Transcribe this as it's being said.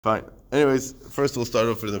Fine. Anyways, first we'll start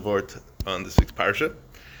off with the word on this week's parsha.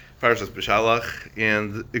 Parshas B'Shalach,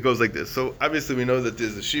 and it goes like this. So obviously we know that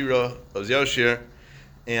there's a shira of Yoshir,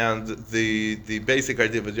 and the basic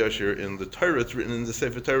idea of Yoshir in the Torah, it's written in the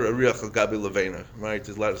Sefer Torah, Ariach al Gabi Levena, right?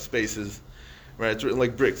 There's a lot of spaces, right? It's written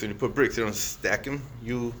like bricks. When you put bricks, you don't stack them.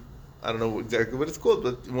 I don't know exactly what it's called,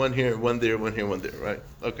 but one here, one there, one here, one there, right?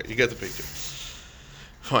 Okay, you get the picture.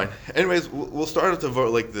 Fine. Anyways, we'll start at the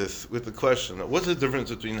vote like this with the question: what's the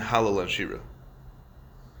difference between halal and shira?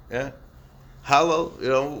 Yeah,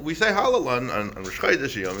 halal. We say halal on Rosh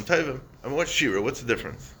Chodesh, Yom Tovim. I mean, what's shira? What's the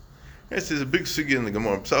difference? Yes, there's a big sugi in the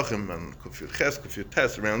Gemara Pesachim and Kufiyut Ches, Kufiyut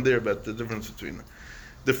Tes around there about the difference between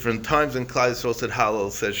different times. And Klal Yisrael said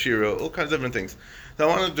halal, said shira, all kinds of different things. So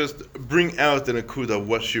I want to just bring out in a kuda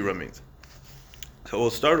what shira means. So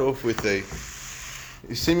we'll start off with a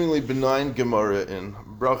seemingly benign Gemara in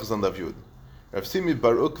Brachas on Daf Yud. Rav Simi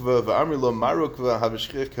bar Ukva v'amri lo mar Ukva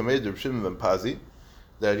hav'shchich kamed Rav Shimon ben Pazi,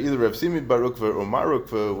 that either Rav Simi bar Ukva or mar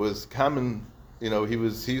Ukva was common. He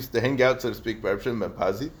used to hang out, so to speak, by Rav Shimon ben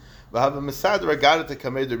Pazi. V'hava mesader agadata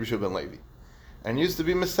kamed Rav Shimon ben Levi, and used to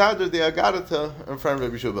be mesader the agadata in front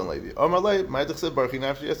of Rav Shimon ben Levi. Omar lei ma'idach se barchi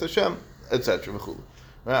nafshi es Hashem, etc.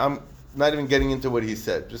 I'm not even getting into what he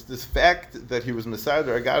said. Just this fact that he was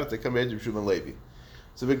mesader agadata kamed Rav Shimon ben Levi.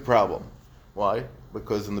 It's a big problem. Why?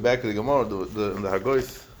 Because in the back of the Gemara, in the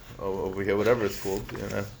Hagois, over here, whatever it's called,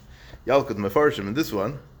 Yalkut Mefarshim, in this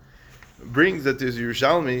one, brings that there's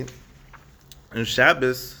Yerushalmi and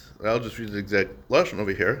Shabbos. I'll just read the exact lashon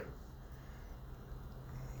over here.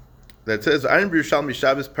 That says, "Ein Yerushalmi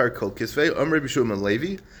Shabbos par kol kisvei Omer B'Shulman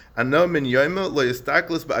Levi Ano min Yoima lo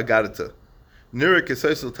yistaklis ba'agadata Nira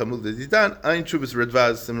Kesoisel Tamud Didan Ein Chubas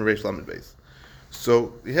Redvaz Sim Reish Lamed Beis."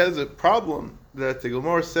 So he has a problem that the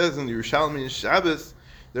Gemara says in the Yerushalmi and Shabbos,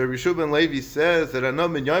 that Rabbi Shua ben Levi says that I know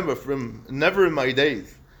min Yoima from never in my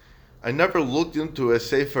days, I never looked into a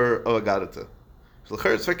sefer of Agadata. So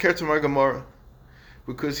it's fakir to my Gemara,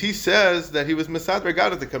 because he says that he was Mesader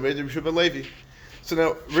Agadata compared to Rabbi Shua ben Levi. So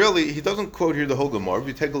now, really, he doesn't quote here the whole Gemara. If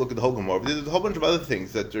you take a look at the whole Gemara, there's a whole bunch of other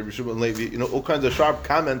things that Rabbi Shua ben Levi, all kinds of sharp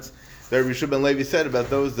comments that Rabbi Shua ben Levi said about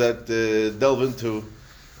those that delve into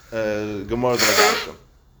Gemara Agadata.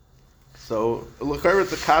 So,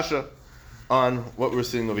 it's a kasha on what we're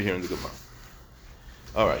seeing over here in the Gemara.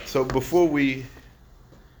 All right. So before we,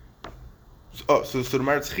 so the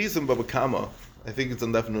Maritz Chizim Baba Kama, I think it's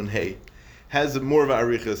on Daf Nun Hey, has more of an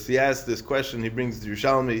arichas. He asks this question. He brings the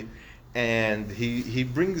Yerushalmi, and he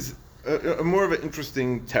brings a more of an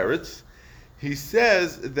interesting teretz. He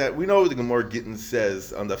says that we know the Gemara Gittin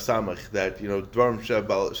says on Daf Samach that Dvarim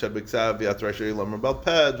Shebiksav Yatrashi Lamar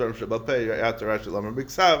Balpeh, Dvarim Shebalpeh Yatrashi Lamar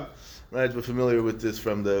Biksav. Right, we're familiar with this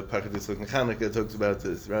from the Parchadis Chanukah. It talks about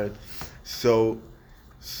this, right? So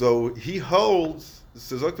he holds.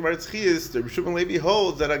 So Dr. Maritz the Rabbi Shimon Levi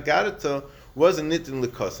holds that Agadata was a nitin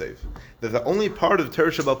l'kosev. That the only part of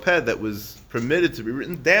Torah Shabbal Peh that was permitted to be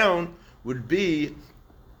written down would be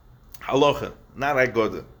halacha, not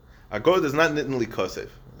agoda. Agoda is not nitin l'kosev.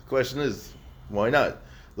 The question is, why not?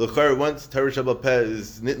 L'char, once Torah Shabbal Peh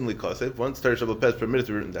is nitin l'kosev, once Torah Shabbal Peh is permitted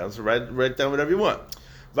to be written down, so write down whatever you want.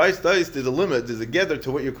 Vice dice, there's a limit, there's a gather to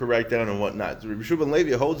what you could write down and what not. Rabbi Shua ben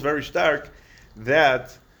Levi holds very stark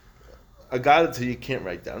that a Agadata you can't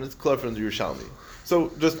write down. It's clear from the Yerushalmi. So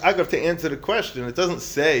just agav to answer the question, it doesn't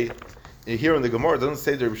say here in the Gemara, it doesn't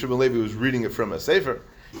say that Rabbi Shua ben Levi was reading it from a sefer.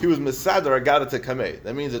 He was Mesader Agadata Kamei.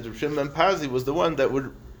 That means that Rabbi Shimon ben Pazi was the one that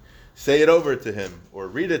would say it over to him or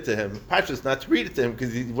read it to him. Pashas not to read it to him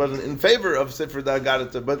because he wasn't in favor of Sefer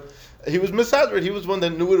Agadata, but he was Mesader. He was one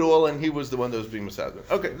that knew it all, and he was the one that was being Mesader.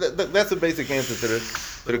 Okay, that's the basic answer to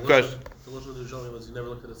the question. The lashon of the Yerushalmi was you never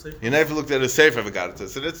looked at a sefer. You never looked at a sefer of Agadata.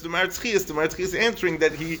 So that's the Maritz Chiyas. The Maritz Chiyas answering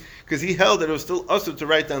that because he held that it was still also to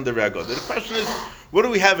write down the Agoda. The question is, what do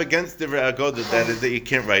we have against the Agoda that you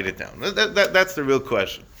can't write it down? That's the real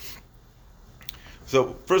question.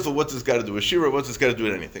 So first of all, what's this got to do with Shira? What's this got to do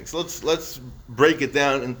with anything? So let's break it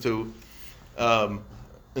down into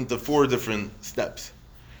 4 different steps.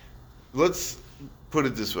 Let's put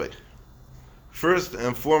it this way. First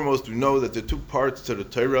and foremost, we know that there are 2 parts to the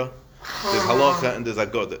Torah. There's halacha and there's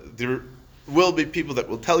agoda. There will be people that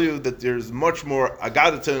will tell you that there's much more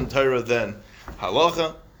agadata in Torah than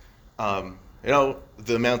halacha.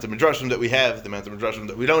 The amount of midrashim that we have, the amount of midrashim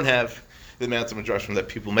that we don't have, the amount of midrashim that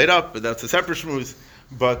people made up, but that's a separate shmooze.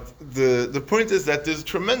 But the point is that there's a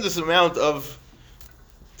tremendous amount of,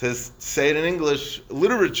 to say it in English,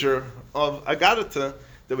 literature of agadata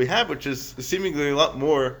that we have, which is seemingly a lot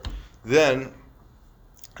more than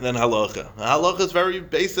halacha. Halacha is very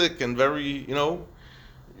basic and very,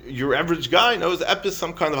 your average guy knows epis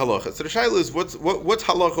some kind of halacha. So the shaila is what's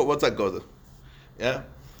halacha, what's agoda? Yeah.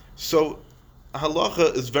 So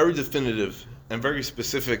halacha is very definitive and very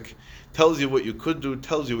specific. Tells you what you could do,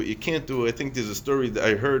 tells you what you can't do. I think there's a story that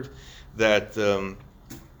I heard that the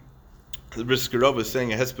Brisker Rav was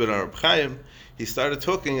saying a hesped on Reb Chaim. He started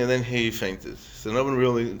talking and then he fainted. So no one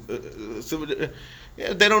really,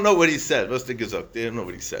 they don't know what he said. What's the gezuk? They don't know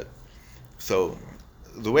what he said. So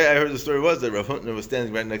the way I heard the story was that Rav Huntner was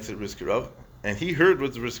standing right next to the Brisker Rav, and he heard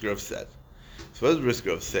what the Brisker Rav said. So what does the Brisker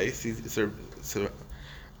Rav say? So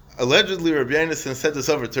allegedly, Rabbi Yonasan said this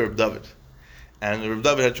over to Reb David. And Reb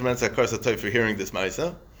David had tremendous akar for hearing this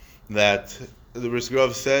ma'isa, that the Brisker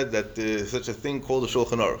Rav said that there's such a thing called a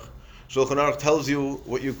Shulchan Aruch. Shulchan Aruch tells you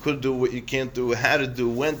what you could do, what you can't do, how to do,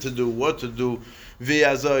 when to do, what to do,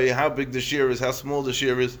 v'azoi, how big the shear is, how small the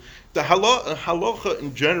shear is. The halacha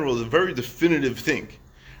in general is a very definitive thing,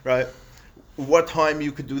 right? What time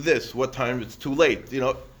you could do this, what time it's too late.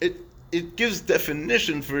 It gives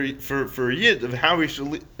definition for a yid of how he should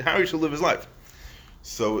live his life.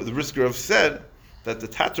 So the Brisker Rav said that the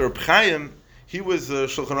Tatar Reb Chaim, he was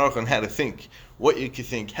Shulchan Aruch on how to think, what you can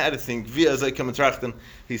think, how to think, via Zaykem Trachten.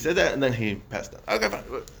 He said that, and then he passed out. Okay, fine.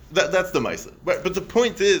 That's the Maisa. But the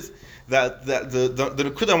point is that the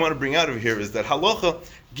Nakud I want to bring out of here is that halacha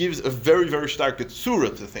gives a very, very stark tzura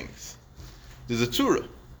to things. There's a tzura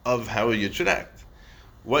of how you should act,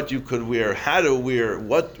 what you could wear, how to wear,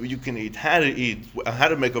 what you can eat, how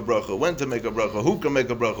to make a bracha, when to make a bracha, who can make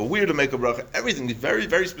a bracha, where to make a bracha, everything, these very,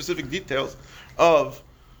 very specific details of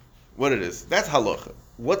what it is. That's halacha.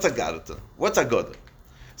 What's agadata? What's agoda?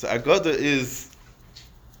 So agoda is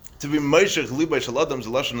to be Moshe Libay Shaladam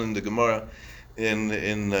Zalashon in the Gemara in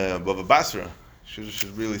Bava Basra.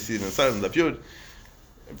 Should really see it inside in the Yud.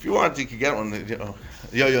 If you want, you can get one.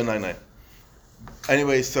 Yo 99.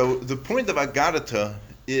 Anyway, so the point of agadata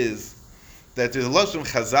is that there's a lashon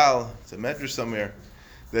Chazal, it's a medrash somewhere,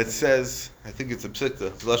 that says, I think it's a psikta,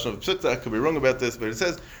 it's a lashon of psikta, I could be wrong about this, but it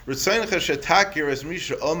says, Ritzayncha shetakir es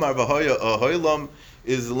misha omar v'hoya ahoylam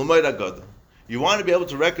is l'moed agada. You want to be able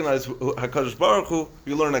to recognize HaKadosh Baruch Hu,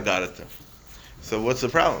 you learn agadata. So what's the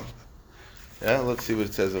problem? Yeah, let's see what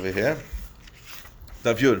it says over here.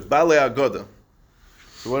 Davyud, Bale Agoda.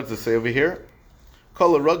 So what does it say over here?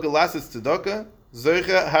 Kol ha-rog gelasis tzedakah,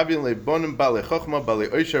 zoicha havin leibonim bale chochma, bale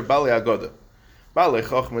oisher, bale agoda. Bale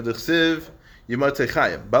chochma d'chsiv, yimatei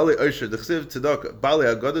chayim. Bale oisher d'chsiv tzedakah. Bale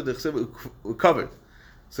agoda d'chsiv covered.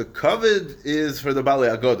 So covered is for the bale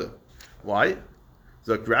agoda. Why?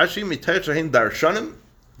 Zok Rashi, mitay shahin darshanim,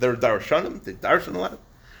 they're darshanim, they darshan a lot.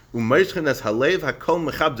 U'meishchen es halev hakol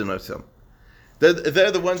mechabdin osam. They're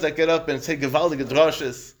the ones that get up and say Gevaldige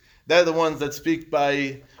drashes. They're the ones that speak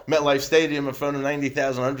by MetLife Stadium in front of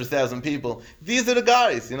 90,000, 100,000 people. These are the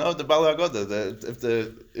guys, the Bala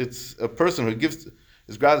Agoda. It's a person who gives,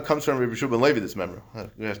 his grad comes from Rabbi Shubin Levi, this member.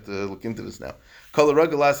 We have to look into this now. Kol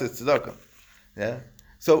ha-ragalas is tzedakah. Yeah?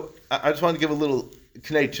 So, I just want to give a little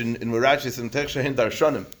connection in Merachis and Techshahin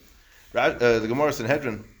Darshanim. The Gemara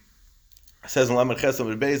Sanhedrin says in Lamed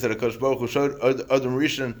Chesam Beis that HaKadosh Baruch Hu showed Adam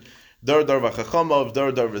Rishon Dar v'chachamav,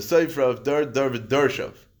 dar v'seifrav, dar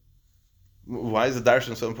v'darshav. Why is the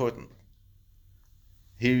darshan so important?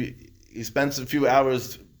 He spends a few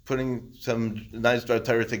hours putting some nice Dvar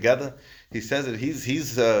Torah together. He says that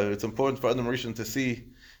it's important for Adam Rishon to see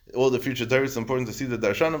all the future Torah. It's important to see the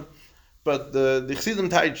darshanim. But the Chassidim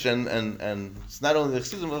Taich and it's not only the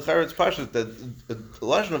Chassidim, but it's pashut that a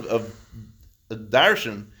lashon of a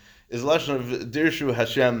darshan is a lashon of dirshu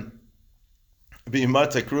Hashem. The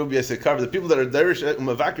people that are darish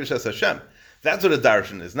umavakish as Hashem. That's what a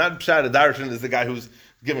darshan is. Not pshat. A darshan is the guy who's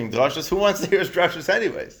giving drashas. Who wants to hear his drashas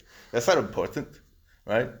anyways? That's not important,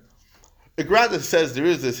 right? Igrada says there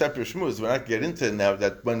is a separate shmuz. We're not get into it now.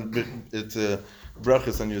 That when it's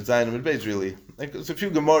brachas on your zayin and midbeis, really, like it's a few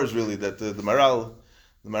gemaras really that the maral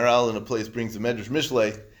in a place brings the medrash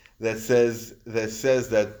mishlei that says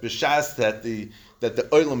that b'shas that the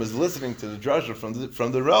oilam is listening to the drasha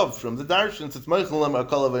from the Rav, from the darshans. It's meichelam al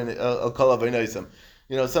kol aveinaisam.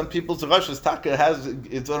 Some people's drashas taka has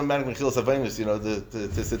it's automatic mechilas aveinis.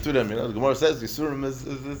 To say to them. The Gemara says yisurim is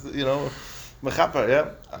mechapar.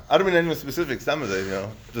 Yeah, I don't mean any specifics. Some of it,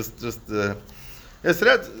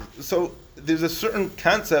 so there's a certain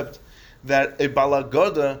concept that a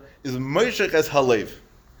balagoda is moishech as halev.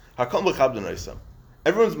 Hakol mechabdin oisam.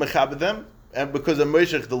 Everyone's mechabed them, and because they're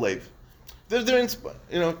moishech the leiv.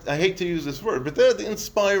 They're I hate to use this word, but they're the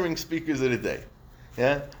inspiring speakers of the day.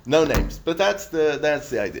 Yeah, no names, but that's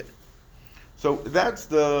the idea. So that's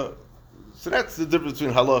the difference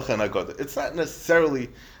between halacha and agoda. It's not necessarily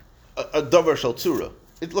a davar shel tzura.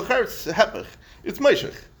 It's hepech. It's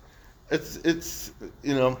meishech. it's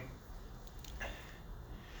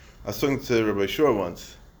I was talking to Rabbi Shor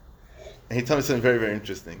once, and he told me something very, very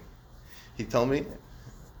interesting. He told me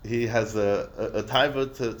he has a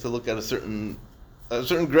taiva to look at a certain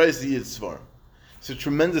grace he is for. It's a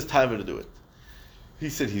tremendous taiva to do it. He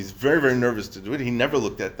said he's very, very nervous to do it. He never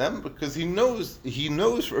looked at them because he knows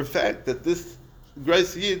for a fact that this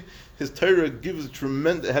grace yid, his Torah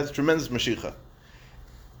has tremendous mashiach.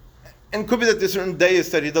 And it could be that there's certain days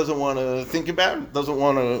that he doesn't want to think about, doesn't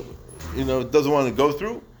want to go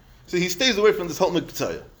through. So he stays away from this whole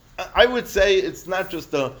miktzaya. I would say it's not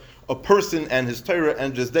just a person and his Torah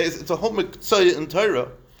and just days. It's a whole miktzaya in Torah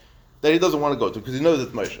that he doesn't want to go to because he knows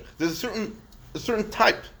it's mashiach. There's a certain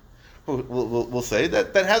type. We'll say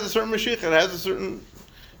that has a certain mashiach. It has a certain,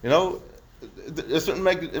 a certain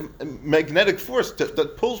magnetic force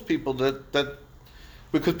that pulls people that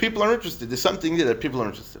because people are interested. There's something there that people are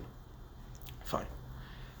interested in. Fine.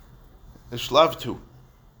 There's Shlav 2.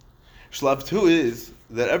 Shlav 2 is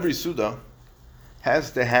that every Suda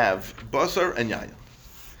has to have basar and yayin.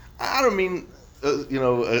 I don't mean,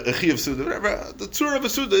 a chi of Suda, whatever. The tzura of a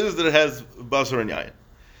Suda is that it has basar and yayin.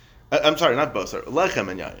 I'm sorry, not basar, lechem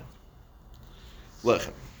and yayin.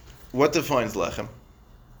 Lechem. What defines lechem?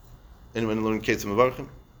 Anyone learn Ketzim Avarchim?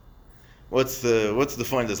 What's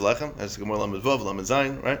defined as lechem? That's Gemara Lamed Vav, Lamed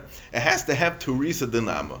Zayin, right? It has to have turisa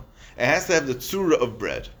dinama. It has to have the tzura of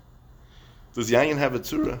bread. Does yayin have a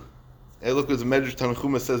tzura? Hey, look what the Medrash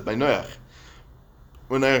Tanchuma says by Noach.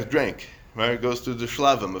 When Noach drank, right, it goes through the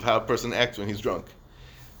shlavim of how a person acts when he's drunk.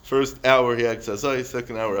 First hour he acts azay,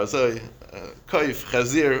 second hour azay, kaif,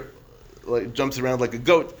 chazir, like jumps around like a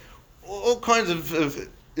goat. All kinds of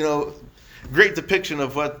great depiction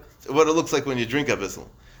of what it looks like when you drink abyssal,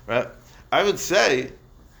 right? I would say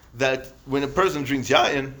that when a person drinks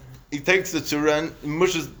yayin, he takes the tzura and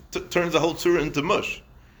turns the whole tzura into mush.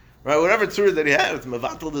 Right, whatever tzura that he had, it's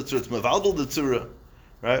mevatel the tzura, it's mevalbel the tzura,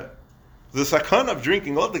 right? The sakana of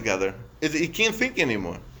drinking altogether is that you can't think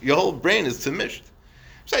anymore. Your whole brain is tamished.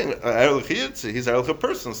 I'm saying he's a Arelcha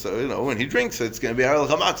person, so when he drinks, it's going to be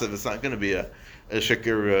Arelcha matzav. It's not going to be a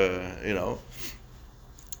shikr,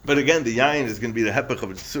 But again, the yayin is going to be the hepech of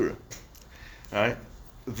the tzura, right?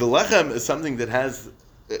 The lechem is something that has,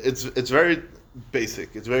 it's very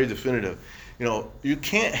basic, it's very definitive. You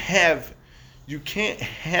can't have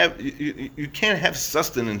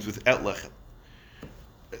sustenance without lechem.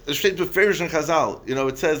 It states with Ferish and Chazal.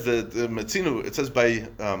 It says that the Metzinu. It says by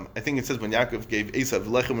I think it says when Yaakov gave Esav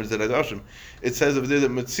lechem or zedadashim. It says over there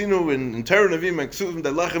that Metzinu in Torah Navim and Ksuvim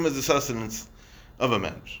that lechem is the sustenance of a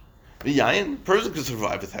man. The yayin, a person can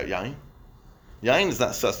survive without yayin. Yayin is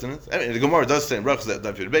not sustenance. I mean, the Gemara does say in Brachas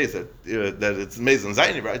that it's amazing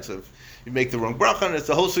zayin, right? So if you make the wrong bracha, and it's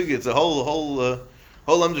a whole sugi, it's a whole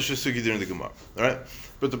amdusha sugi during the Gemara. All right,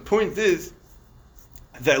 but the point is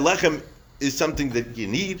that lechem is something that you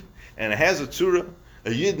need, and it has a tzura.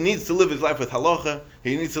 A yid needs to live his life with halacha.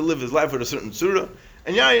 He needs to live his life with a certain tzura.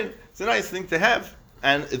 And yayin, it's a nice thing to have,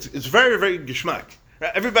 and it's very, very geshmak.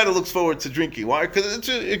 Right? Everybody looks forward to drinking. Why? Because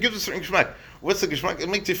it gives a certain geshmak. What's the geshmak? It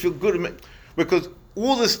makes you feel good. Because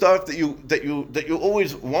all the stuff that you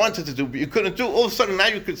always wanted to do, but you couldn't do, all of a sudden now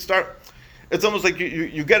you could start. It's almost like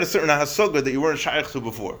you get a certain hasoga that you weren't shaykh to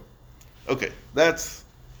before. Okay, that's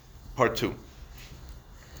part 2.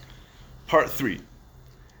 Part 3.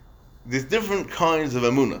 There's different kinds of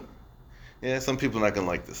emunah. Yeah, some people are not going to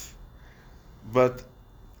like this. But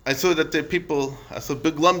I saw that there are people, I saw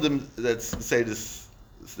big lumdim that say this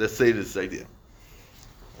idea.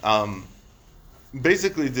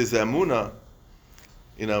 Basically, there's emunah.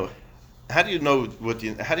 How do you know what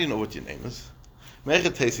your name is?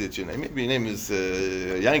 That your name. Maybe your name is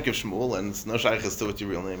Yankov Shmuel, and it's no shaykhs to what your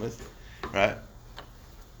real name is, right?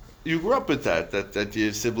 You grew up with that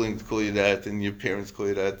your siblings call you that, and your parents call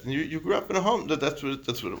you that, and you grew up in a home that's what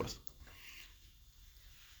it was.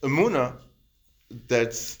 Emunah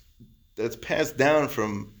that's passed down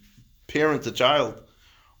from parent to child,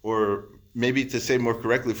 or maybe to say more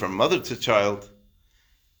correctly, from mother to child.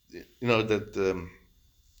 That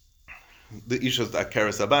the ishas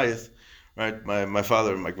akaras abayis, right? My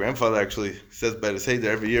father, my grandfather actually says by the seder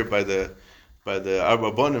every year by the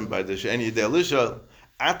Arba Bonim, by the She'eni Yedei Elisha,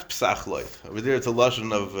 at Psach Loit. Over there, it's a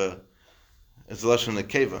lashon of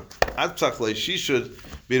keva. At Psach Loit, she should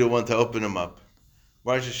be the one to open him up.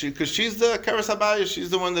 Why should she? Because she's the Karas Abaya. She's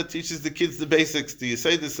the one that teaches the kids the basics. The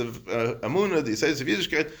Yisayis of Amunah, the Yisayis of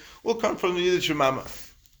Yiddishkeit, will come from the Yiddish Mama.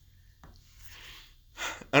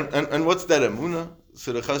 And what's that Amunah?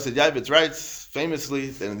 So the Chassid Yaibitz writes famously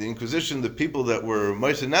that in the Inquisition, the people that were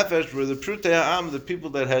Moshe Nefesh were the Pshutei Ha'am, the people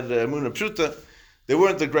that had Amunah Pshuta. They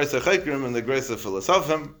weren't the Greisa Chekrim and the Greisa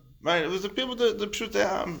Philosophem. Right? It was the people, the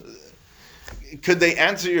Pshutei. Could they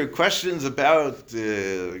answer your questions about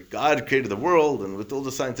God created the world and with all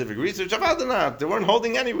the scientific research? About not. They weren't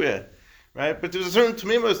holding anywhere, right? But there's a certain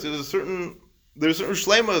tmimus, there's a certain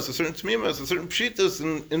shleimus, a certain tmimus, a certain pshitus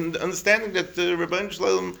in understanding that the Rebbeinu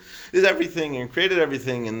Shalom is everything and created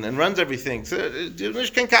everything and runs everything. So there's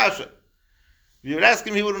nicht kein kasha. If you would ask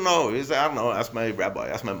him, he wouldn't know. He'd say, I don't know, ask my rabbi,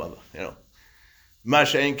 ask my mother, you know.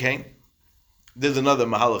 Mashain came. There's another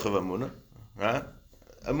mahalach of Amunah, right?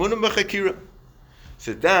 Amunah b'chakira.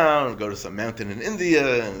 Sit down, go to some mountain in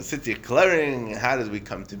India, and sit there clearing. How did we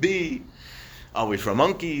come to be? Are we from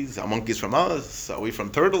monkeys? Are monkeys from us? Are we from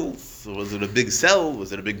turtles? Was it a big cell?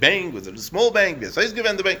 Was it a big bang? Was it a small bang? The size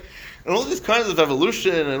given the bang? And all these kinds of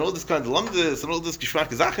evolution, and all this kind of lumdis, and all this geschmack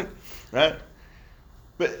zachen, right?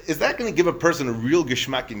 But is that going to give a person a real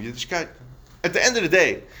geschmack in Yiddishkeit? At the end of the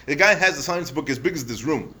day, the guy has a science book as big as this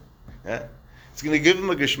room. Yeah? It's going to give him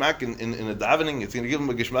a geschmack in a davening. It's going to give him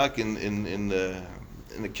a geschmack in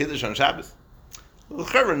the Kiddush on Shabbos. Well,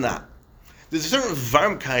 not. There's a certain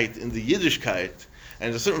Warmkeit in the Yiddishkeit,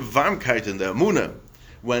 and there's a certain Warmkeit in the Amunah.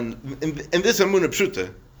 When in this Amunah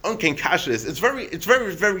Pshuta, Onkein Kasha is, it's very,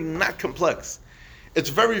 very not complex. It's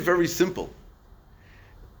very, very simple.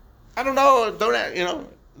 I don't know, the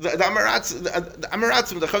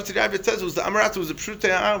Amaratzim, the Chavtzi Rabbit says was the Amaratzim was a Pshutei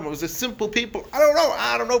Am, was a simple people.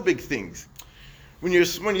 I don't know big things. When you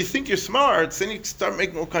think you're smart, then you start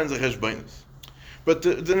making all kinds of heshbainos. But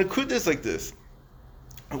the Nakuda is like this.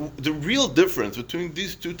 The real difference between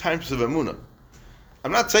these two types of Emunah,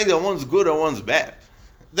 I'm not saying that one's good or one's bad.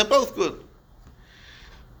 They're both good.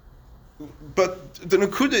 But the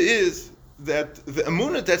Nakuda is that the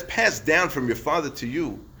Emunah that's passed down from your father to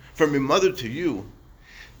you, from your mother to you,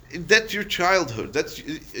 that's your childhood.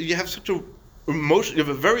 You have such a emotion. You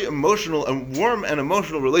have a very emotional and warm and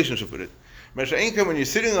emotional relationship with it. Masha'inka, when you're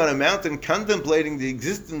sitting on a mountain contemplating the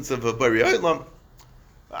existence of a Bari Olam,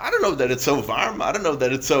 I don't know that it's so warm. I don't know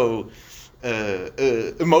that it's so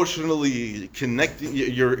emotionally connecting.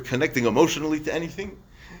 You're connecting emotionally to anything.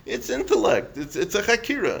 It's intellect. It's a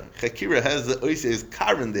chakira. Chakira has the oises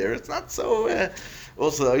kar in there. It's not so.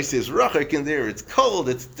 Also, oises rachak in there. It's cold.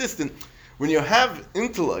 It's distant. When you have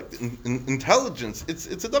intellect and intelligence, it's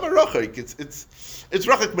a davar rachak. It's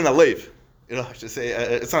rachak min alev. I should say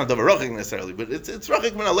it's not a davar rachak necessarily, but it's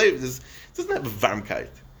rachak min alev. It doesn't have a varmkeit.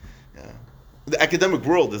 Yeah. The academic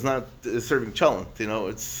world is not serving chalent.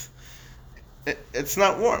 It's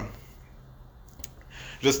not warm.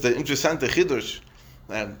 Just the interesting chidush.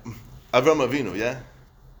 Avram Avinu, yeah,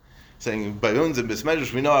 saying by uns in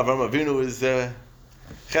Bismedrash we know Avram Avinu is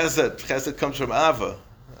chesed. Chesed comes from Ava.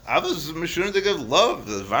 Ava is mishun to give love,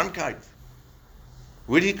 the varmkeit.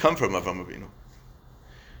 Where did he come from, Avram Avinu?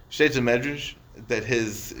 States in Medrash that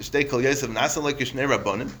his shtei kol Yosef nasa like Yishnei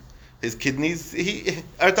Rabbanim. His kidneys,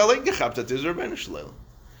 are talei gechapt his Rebbeinu Shalom.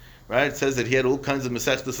 Right? It says that he had all kinds of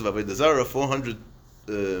Masechtas of Avodah Zarah, 400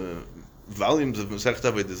 volumes of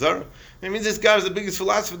Masechta Avodah Zarah. It means this guy was the biggest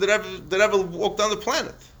philosopher that ever walked on the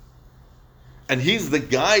planet. And he's the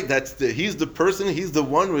guy, he's the person, he's the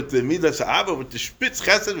one with the Midas Ha'ava, with the Spitz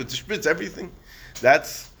Chesed, with the Spitz everything.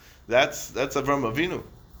 That's Avram Avinu.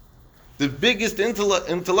 The biggest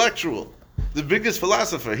intellectual, the biggest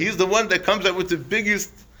philosopher. He's the one that comes up with the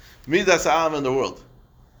biggest Midas Ha'ava in the world.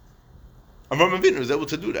 Avram Avinu was able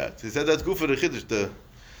to do that. He said that's good for the Chiddush, the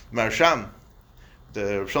Marsham,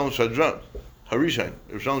 the Rav Shalom Shadran, Harishain,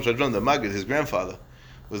 Rav Shalom Shadran, the Maggid, his grandfather,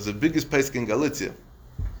 was the biggest Pesach in Galicia.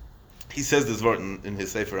 He says this word in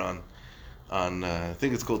his sefer on I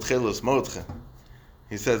think it's called Chelos Mordche.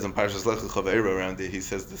 He says in Parshas Lech Lecha Ve'era around there, he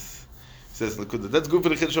says this. He says that's good for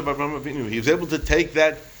the Chiddush of Avram Avinu. He was able to take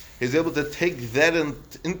that. He's able to take that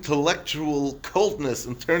intellectual coldness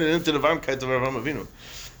and turn it into the varmkeit of Avram Avinu.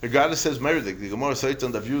 The Gemara says, Merdik, the Gemara Seit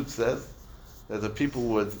on the Yud says that the people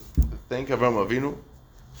would thank Avram Avinu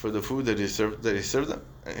for the food that he served them,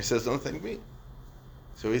 and he says, "Don't thank me."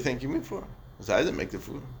 So what are you thanking me for? Because I didn't make the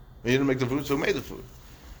food. You didn't make the food, so who made the food?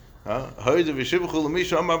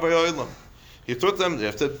 He taught them they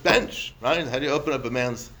have to bench, right? How do you open up a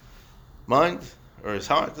man's mind or his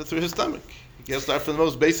heart? That's through his stomach. You can't start from the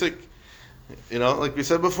most basic, like we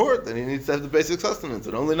said before, then he needs to have the basic sustenance.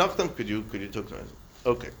 And only Nachtam could you talk to him.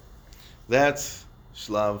 Okay. That's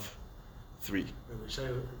Shlav 3.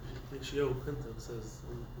 Shiur Pinto says,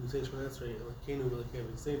 in St. Shmoneh Elokenu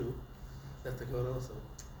v'Elokei that's the God also.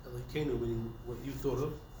 Elokenu meaning what you thought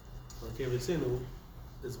of. Elokei V'Seinu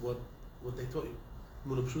is what they taught you.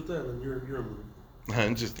 Munah Pshuta, and then you're a Munah.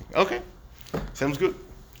 Interesting. Okay. Sounds good.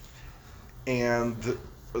 And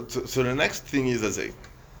so the next thing is,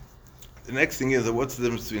 what's the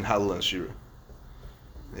difference between Halal and Shira?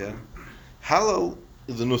 Yeah. Halal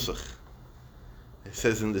is a nusach. It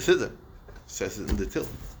says in the Siddur. It says it in the Till.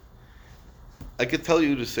 I could tell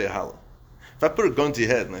you to say halal. If I put a gun to your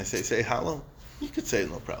head and I say halal, you could say it,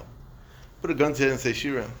 no problem. Put a gun to your head and say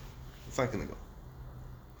shira, it's not going to go.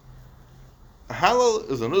 A halal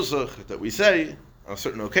is a nusach that we say on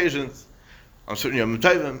certain occasions, on certain Yom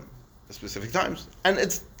Tovim, at specific times. And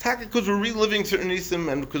it's because we're reliving certain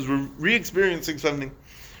isim and because we're re-experiencing something.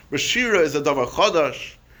 But shira is a davar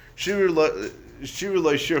chadash. Shira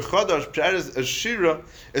like shir chadash. A shira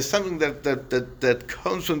is something that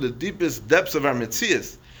comes from the deepest depths of our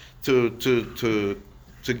metzias to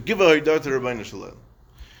give a haidah to Rabbeinu Shalom.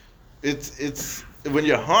 It's when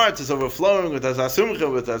your heart is overflowing with azah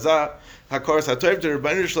sumcha, with azah hakor satayv to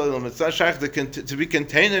Rabbeinu Shalom. It's not shaykh to be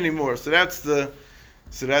contained anymore. So that's the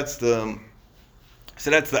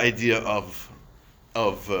idea of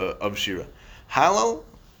shira. Halal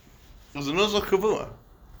is a nuzach kavua.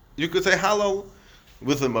 You could say halal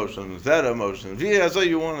with emotion, without emotion. Yeah, as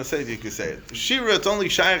you want to say it, you could say it. Shira, it's only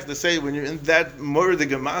shaykh to say when you're in that mordig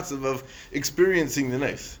matzav of experiencing the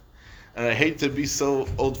nice. And I hate to be so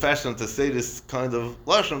old-fashioned to say this kind of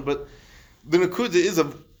lashon, but the nakuda is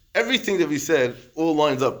of everything that we said all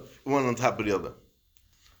lines up one on top of the other,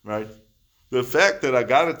 right? The fact that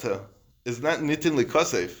agarata is not nitin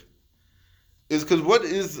likosef is because what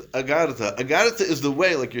is agarata? Agarata is the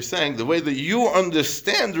way, like you're saying, the way that you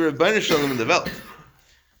understand the Rebbeinu Shalom in the Welt.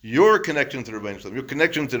 Your connection to the Rebbeinu Shalom, your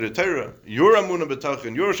connection to the Torah, your amunah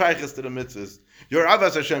b'tachin, your shaykhis to the mitzvahs, your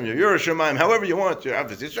avas Hashem, your shemaim, however you want, your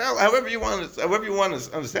avas Yisrael, however you want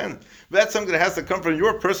to understand. But that's something that has to come from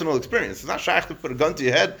your personal experience. It's not shaykh to put a gun to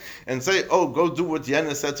your head and say, "Oh, go do what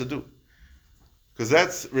Yana said to do." Because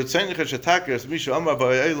that's Ritzaynicha Shatakas, Misha Amar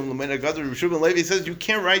Ba'ayim L'Mein Agadah. Rishub and Levi says you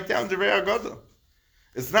can't write down the Rei Agadah.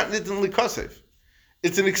 It's not Nitin Likosef.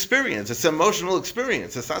 It's an experience. It's an emotional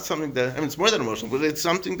experience. It's not something that, it's more than emotional, but it's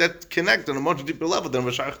something that connects on a much deeper level than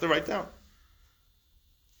Rishayach to write down.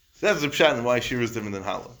 So that's the pshat and why Shira is different than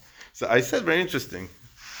Halal. So I said, very interesting.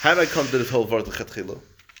 How did I come to this whole Vart L'Chatchila?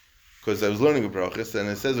 Because I was learning a brachas, and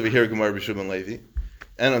it says over here Gemara B'Shub and Levi.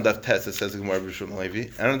 And on Daf Tes it says Gemara B'Shub and Levi.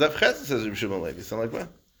 And on Daf Ches it says B'Shub and Levi. So I'm like, what?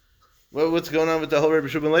 Well, what's going on with the whole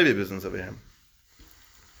B'Shub and Levi business over here?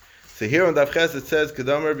 So here on Daf Ches it says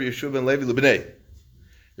Kedamar B'Shub and Levi L'Bnei.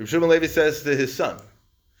 B'Shub and Levi says to his son.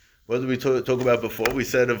 What did we talk about before? We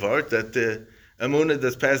said of art that Amunah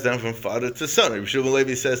that's passed down from father to son. B'Shub and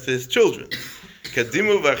Levi says to his children.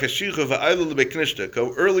 Kadimu v'achashichu v'aylu l'beknishta.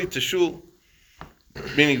 Go early to shul.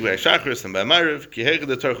 Meaning by Shachris and by Mariv. Ki hechad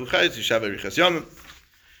atarchu chayis yishav erichas yamim.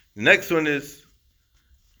 The next one is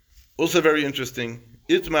also very interesting.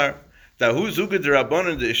 Itmar, Dahu Zuga de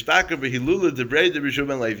Rabbanon de Ishtaker behilula de Brei de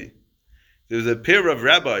B'Shub and Levi. There was a pair of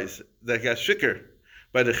rabbis that got shikr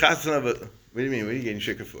by the chassan of a. What do you mean? What are you getting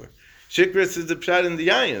shikr for? Shikr is the pshat in the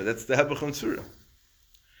yayin. That's the Hebachon Surah.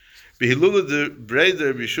 Behilula de Brei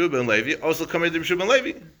de B'Shub and Levi also come de B'Shub and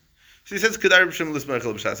Levi. So he says Kedar B'Shem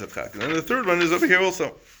Lismachel B'Shas Atchak. And then the third one is over here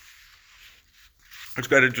also. It's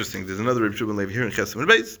quite interesting. There's another Reb Shub Levi here in Chesam and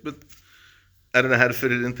Beis, but I don't know how to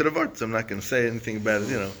fit it into the Vart, so I'm not going to say anything about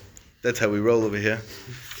it. That's how we roll over here.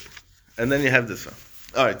 And then you have this one.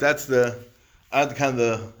 All right, that's the kind of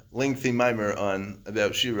the lengthy mimer on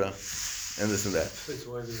about Shira and this and that. So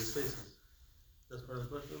why is it spaces? That's part of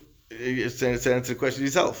the question. It's to answer the question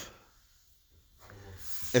yourself.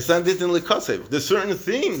 It's not Ditin L'Kosev. There's certain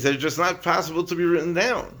things that are just not possible to be written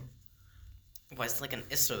down. Why it's like an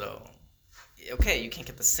Isser though? Okay, you can't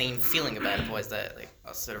get the same feeling about it. Why is that? Like,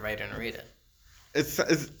 I'll sit and write it and read it.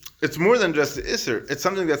 It's more than just the Isser. It's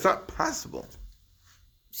something that's not possible.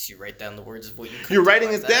 So you write down the words of what you. You're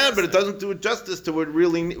writing it down, but it doesn't do it justice to what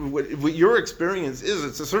your experience is.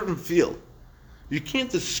 It's a certain feel. You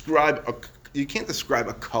can't describe a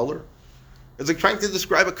color. It's like trying to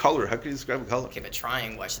describe a color. How can you describe a color? Okay, but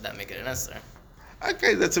trying, why should that make it an Isser?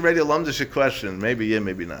 Okay, that's already a lumdish question. Maybe yeah,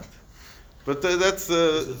 maybe not. But that's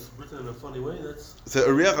it's written in a funny way. That's so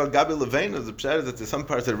Ariach al Gabi Levain is the pshat is that there's some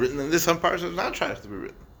parts that are written and there's some parts that are not trying to be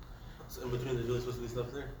written. so in between. There's really supposed to be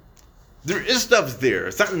stuff there. There is stuff there.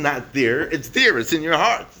 It's not there. It's there. It's in your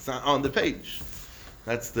heart. It's not on the page.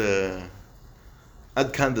 That's the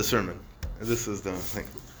Adkan the sermon. This is the thing.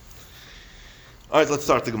 All right, let's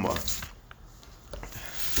start the Gemara.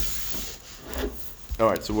 All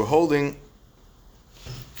right, so we're holding.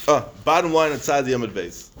 Bottom line inside the Yamud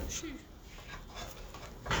base.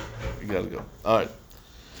 You gotta go. All right.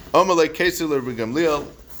 Amalei Kesel Gamliel.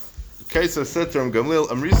 Kesel said to him, Gamliel,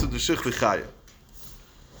 Amrisa Deshich V'chaya.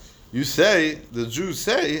 You say, the Jews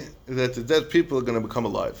say, that the dead people are going to become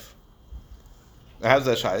alive. How's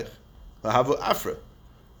that shaykh? Havu Afra.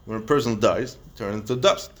 when a person dies, turn into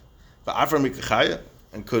dust.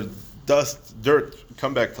 And could dirt,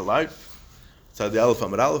 come back to life? So the Aleph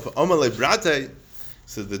Amar Aleph. Omalei Brate.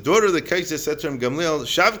 So the daughter of the Kaisa said to him, Gamliel,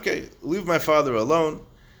 Shavke, leave my father alone,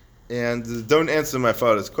 and don't answer my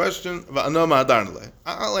father's question.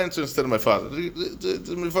 I'll answer instead of my father.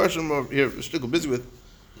 The Mepharshim over here, Shtickle busy with.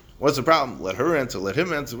 What's the problem? Let her answer. Let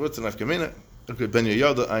him answer. What's the nafkamina? Okay, Ben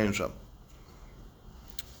Yoda, Ayin Sham.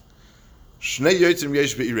 Shnei Yotzim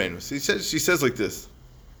Yesh Be'irenu. She says like this.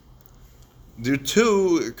 There are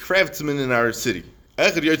two craftsmen in our city.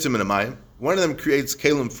 Echad Yotzim in a mayim. One of them creates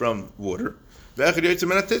kalim from water. Echad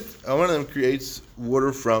Yotzim in a tit. And one of them creates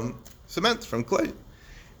water from cement, from clay.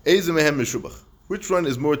 Eze mehem mishubach. Which one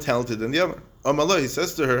is more talented than the other? Amallah, he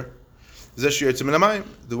says to her, Zesh Yotzim in a mayim.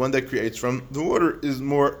 The one that creates from the water is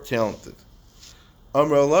more talented.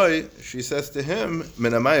 Amrallah, she says to him,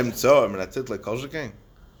 Min amayim tzoah, min atit like kol shekain.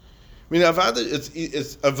 I mean, avada,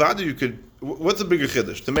 it's avada. You could. What's a bigger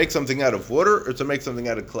chiddush? To make something out of water or to make something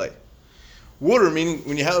out of clay? Water, meaning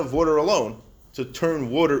when you have water alone, to turn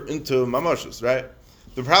water into mamashus, right?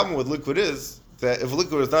 The problem with liquid is that if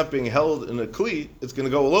liquid is not being held in a kli, it's going to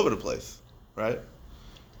go all over the place, right?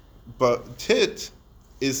 But tit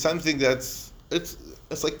is something it's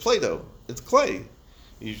like Play-Doh. It's clay.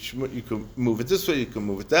 You can move it this way, you can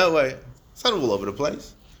move it that way. It's not all over the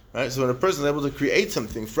place. Right? So when a person is able to create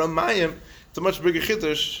something from mayim, it's a much bigger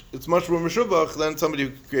chiddush. It's much more meshubach than somebody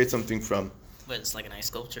who creates something from. But it's like an ice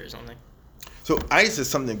sculpture or something. So ice is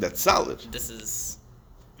something that's solid. It's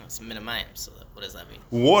minimayim. So what does that mean?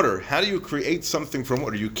 Water. How do you create something from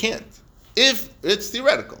water? You can't. If it's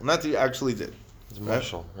theoretical, not that you actually did. It's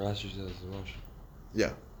martial. Rashi says it's martial.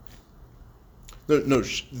 Yeah. No.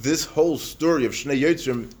 This whole story of Shnei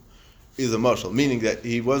Yotzim is a mashal, meaning that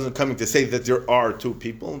he wasn't coming to say that there are two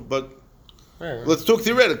people, but Right. let's talk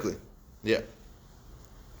theoretically. Yeah.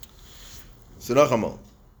 So Nachamal.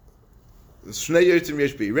 Shnei Yotzim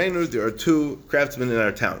Yesh Be'irenu, there are two craftsmen in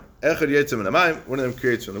our town. Echad Yotzim and Amayim, one of them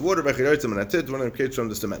creates from the water, Echad Yotzim and Atit, one of them creates from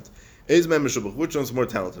the cement. Ezmei Meshubach, which one's more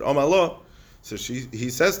talented? Amallah. So he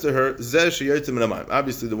says to her, Zeh Yotzim and Amayim.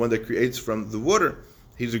 Obviously the one that creates from the water,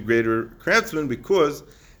 he's a greater craftsman because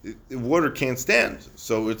water can't stand.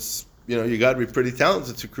 So it's, you got to be pretty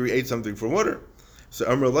talented to create something from water. So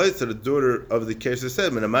Amrullah, to the daughter of the Kesher,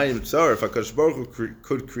 said, "Minamayim tzar, if HaKadosh Baruch Hu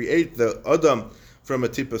could create the Adam from a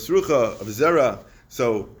tipas rucha of zera,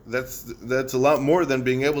 so that's a lot more than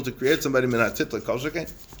being able to create somebody minatit like kol shekain."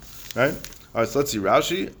 Right? All right. So let's see.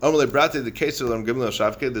 Rashi, Amalei Brate, the Kesher from Gamliel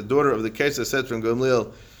Shavke, the daughter of the Kesher said from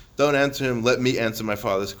Gamliel, "Don't answer him. Let me answer my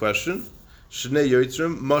father's question." Shnei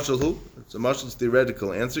Yotzim, Mashalhu. It's a Mashal's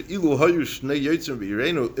theoretical answer. Ilu hayu Shnei Yotzim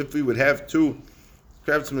Be'irenu. If we would have two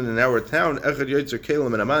craftsmen in our town, Echad Yotzer Kalim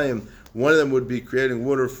and Amayim, one of them would be creating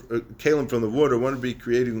water, Kalim from the water, one would be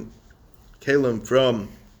creating Kalim from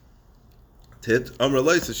Tit. Amr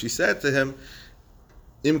Laisa, she said to him,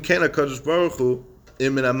 Im Kena Kadosh Baruch Hu,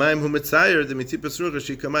 Im Min Amayim Hu Mitzayer, the Mitipas Rucha,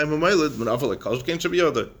 Shi Kamayim Hu Mailid, Min Afal HaKadosh Ken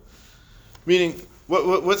Shabiyodar. Meaning,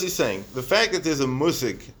 what's he saying? The fact that there's a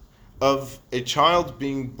musik of a child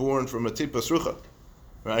being born from a tipas rucha,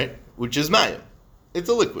 right? Which is mayim. It's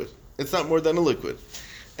a liquid. It's not more than a liquid.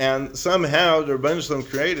 And somehow the Rebbeinu Shalom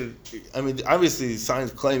created, obviously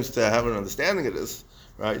science claims to have an understanding of this,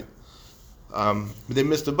 right? But they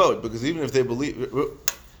missed the boat, because even if they believe,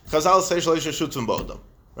 Chazal say shalisha shutzim ba'odam,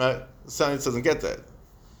 right? Science doesn't get that.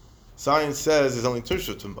 Science says there's only two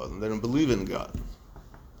shutzim ba'odam. They don't believe in God,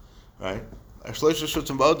 right? Shleisha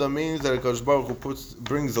Shutzim Ba'odam means that HaKadosh Baruch Hu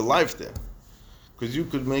brings the life there. Because you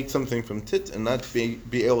could make something from tit and not be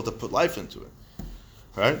able to put life into it.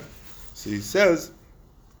 Right? So he says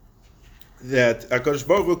that HaKadosh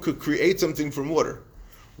Baruch Hu could create something from water.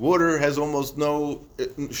 Water has almost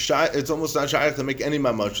it's almost not shaykh to make any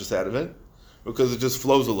mamashus out of it, because it just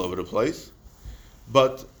flows all over the place.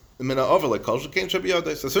 But Mina Over, like Kol Shekain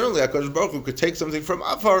Shabiyodai. So certainly HaKadosh Baruch Hu could take something from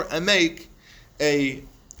Afar and make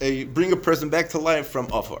bring a person back to life from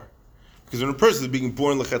Afar. Because when a person is being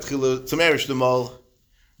born l'chatchila to marriage the mal,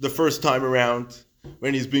 the first time around,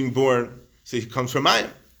 when he's being born, so he comes from Mayim,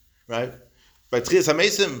 right? By Tchias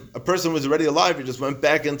HaMesim, a person was already alive, he just went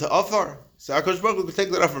back into Afar. So HaKadosh Baruch Hu could take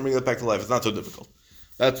that Afar and bring it back to life. It's not so difficult.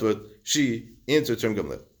 That's what she answered to him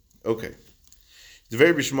Gamliel. Okay. The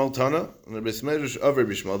very Bishmal Tana, and the Besmedrash of Rabbi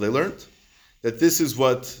Bishmal, they learned that this is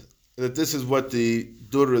what the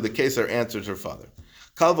daughter of the Kesar answered her father.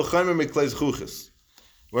 Kal v'chaymer mikleis chuchis.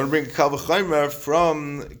 We're going to bring kal v'chaymer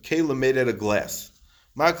from kelim made out of glass.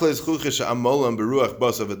 Ma kleis chuchis she'amolam beruach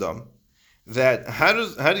basav adam. That how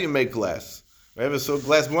do you make glass? I ever saw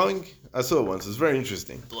glass blowing? I saw it once. It's very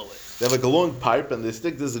interesting. Blow it. They have like a long pipe and they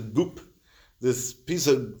stick. There's a goop this piece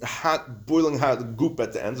of hot, boiling hot goop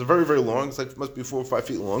at the end. It's very, very long. It's like must be 4 or 5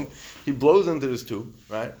 feet long. He blows into this tube,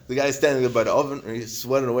 right? The guy's standing there by the oven, and he's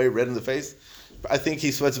sweating away, red in the face. I think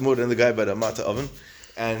he sweats more than the guy by the matzah oven.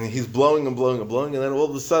 And he's blowing and blowing and blowing, and then all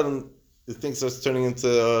of a sudden, the thing starts turning into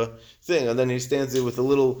a thing, and then he stands there with a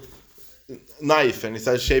little knife, and he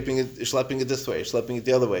starts shaping it, schlepping it this way, schlepping it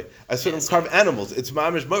the other way. I saw him carve animals. It's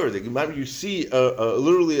mamish murder. You see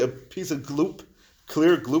literally a piece of gloop,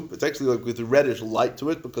 clear gloop. It's actually like with a reddish light to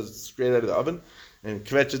it because it's straight out of the oven. And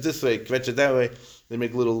kvetch it this way, kvetch it that way. They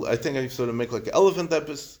make little. I think I sort of make like an elephant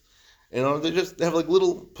epis. They have like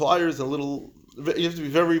little pliers and little. You have to be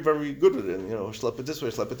very, very good with it. Schlep it this way,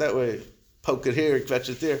 schlep it that way, poke it here, kvetch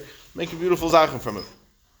it there. Make a beautiful zachen from it.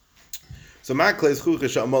 So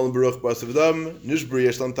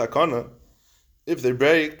if they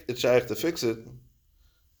break, it's shaykh to fix it.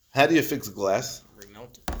 How do you fix glass?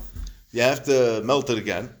 Remelt. You have to melt it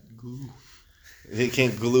again. Glue. You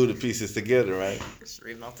can't glue the pieces together, right? Just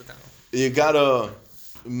remelt it down. You gotta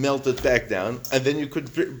melt it back down, and then you could,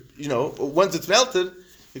 once it's melted,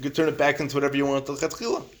 you could turn it back into whatever you want to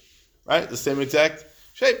chatchila, right? The same exact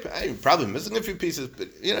shape. You're probably missing a few pieces, but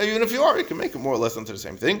even if you are, you can make it more or less into the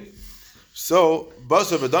same thing. So,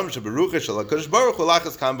 Basa V'Adam Sheberucha Shel HaKadosh Baruch Hu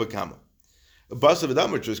Lachas Kam V'Kama. A Basa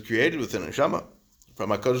V'Adam which was created within a Neshama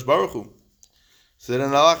from HaKadosh Baruch Hu. So then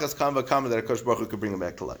Lachas Kam V'Kama that HaKadosh Baruch Hu could bring him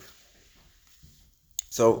back to life.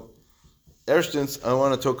 So, erstens, I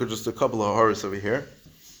want to talk just a couple of horrors over here.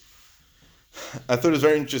 I thought it was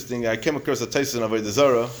very interesting. I came across a Tyson of Avodah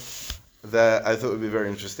Zarah that I thought would be very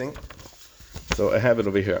interesting. So I have it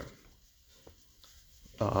over here.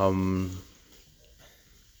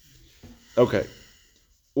 Okay.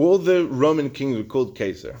 All the Roman kings were called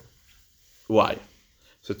Caesar. Why?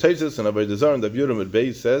 So Taisus and Avodah Zarah and the Avyurim at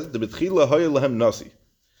Beis says, the B'tchila hoya lahem nasi.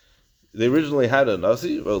 They originally had a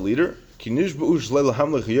nasi, or a leader. Ki nishba'u shlei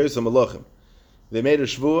lahem l'chiyos ha'malachim. They made a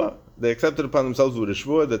shvua. They accepted upon themselves with a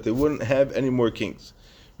shvua that they wouldn't have any more kings.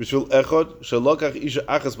 B'shvil echad shalokach isha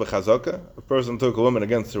achas b'chazaka. A person took a woman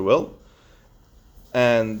against her will,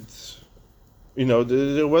 and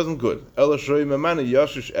it wasn't good. They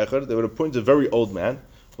would appoint a very old man.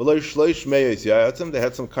 They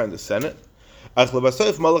had some kind of senate. But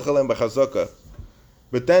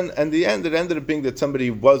then, in the end, it ended up being that somebody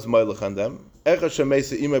was Malach on them. That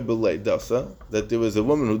there was a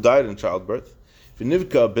woman who died in childbirth.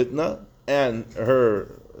 And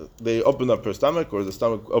they opened up her stomach, or the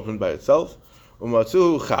stomach opened by itself.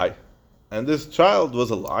 And this child was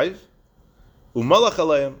alive.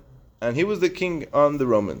 And he was the king on the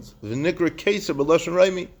Romans. V'nikra Kaser b'lashon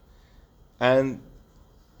Raimi, and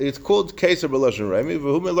it's called Kaser b'lashon Raimi.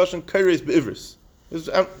 V'hu melashon Kairis b'ivris.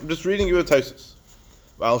 I'm just reading you a Taisus.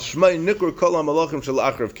 V'al shmai nikra kol ha'malachim shel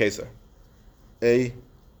achrav Kaser. A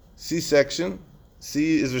C-section.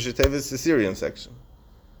 C is v'shetevis the Syrian section.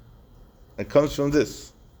 It comes from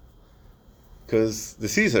this, because the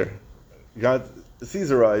Caesar got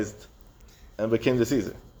Caesarized and became the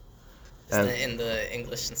Caesar. Isn't it in the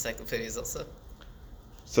English encyclopedias also?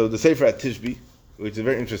 So the Sefer at Tishbi, which is a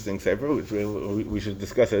very interesting Sefer, which we should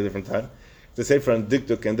discuss at a different time. The Sefer on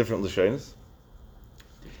Dikduk and different Lashonis.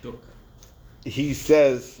 Dikduk. He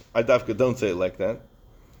says, I don't say it like that.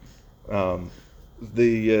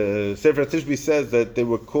 The Sefer at Tishbi says that they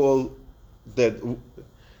were called, that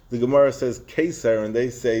the Gemara says Caesar and they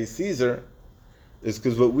say Caesar, is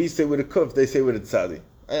because what we say with a kuf, they say with a tzadi.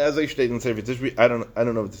 As I stated in Sefer Tishbi, I don't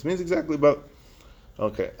know what this means exactly, but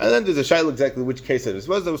okay. And then there's a shaila exactly which case it is.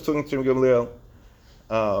 Was I was talking to Gamliel.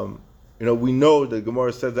 We know that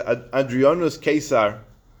Gemara said that Adrianus Caesar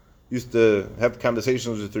used to have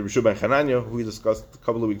conversations with the Rishu ben Hanania, who we discussed a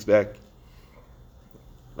couple of weeks back.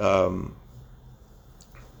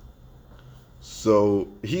 So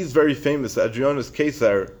he's very famous. Adrianus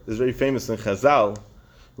Caesar is very famous in Chazal,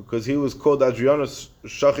 because he was called Adrianus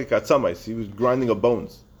Shachik Atzamais. He was grinding up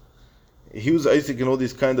bones. He was Isaac in all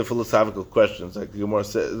these kind of philosophical questions, like the Gemara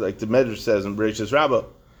says, like the Medrash says in Bereshis Rabbah,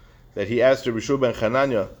 that he asked the Rishu ben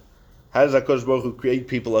Hanania, how does HaKadosh Baruch Hu create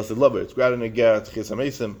people as a lover? It's Grad and Ger, Tchis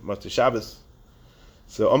HaMesim, Masti Shabbos.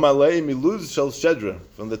 So Amalei Miluz Shel Shedra,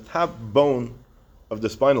 from the top bone of the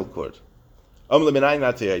spinal cord. Amalei Minay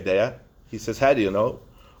Nati Idea. He says, how do you know?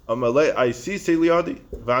 Amalei I see Seliadi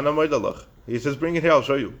Vana Moidalach. He says, bring it here, I'll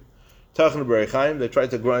show you. Tachna Berechaim, they tried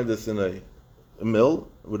to grind this in a mill,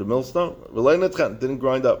 with a millstone. V'lein didn't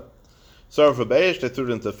grind up. Sarv V'beish, they threw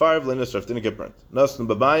it into fire. V'lein Nisraf, didn't get burnt. Nasn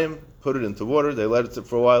B'bayim, put it into water, they let it sit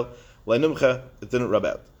for a while. V'lein it didn't rub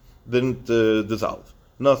out. Didn't dissolve.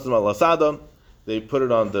 Nasn Al-Asadam, they put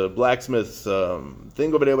it on the blacksmith's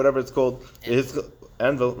thing over there, whatever it's called.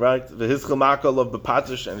 anvil, right? The hizchel makal of the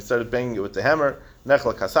patish, and he started banging it with the hammer.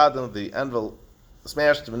 Nechla kasadim, the anvil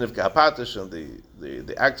smashed, v'nivka hapatish, and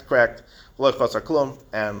the axe cracked. V'loch chasar klum,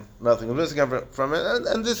 and nothing was missing from it.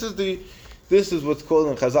 And this is what's called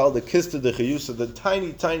in Chazal the kista de chayusa, the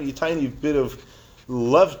tiny bit of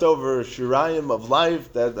leftover shirayim of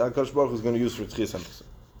life that HaKadosh Baruch Hu is going to use for Tchias HaMitzvah.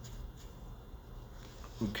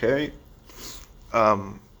 Okay.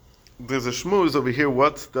 There's a shmooze over here.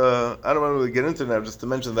 What's the? I don't want to really get into it now, just to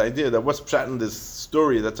mention the idea that what's pshat in this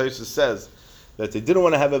story that Tosfos says that they didn't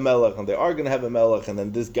want to have a melech and they are going to have a melech, and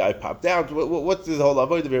then this guy popped out. What's this whole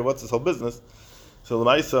avodah here? What's this whole business? So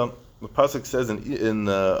L'maisa, the pasuk says in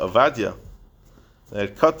Avadia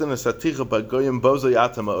that katan is saticha bagoyim bozo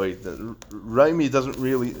yatam ha'oid.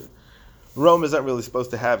 Rome is not really supposed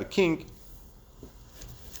to have a king,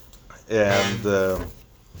 and the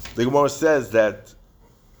Gemara says that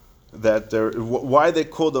why they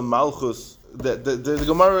call them malchus. The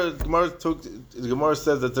Gemara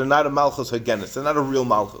says that they're not a malchus hagenis. They're not a real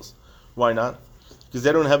malchus. Why not? Because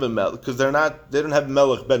they don't have a melech. Because they don't have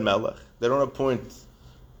melech ben melech. They don't appoint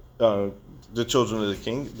the children of the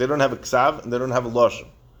king. They don't have a ksav and they don't have a loshen.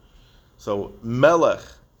 So melech,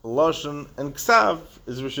 loshen, and ksav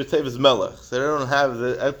is rishatev is melech. So they don't have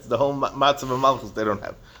the whole matzav of malchus. They don't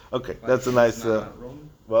have. Okay, that's a nice.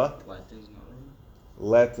 What?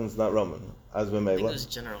 Latin's not Roman. As we I think it was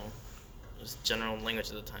general. It was general language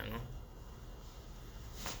at the time, no?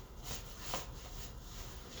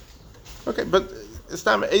 Okay, but it's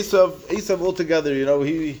time Esav altogether,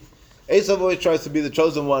 Esav always tries to be the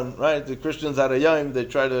chosen one, right? The Christians at a yom, they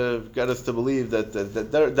try to get us to believe that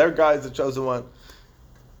their guy is the chosen one.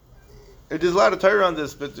 There's a lot of Torah on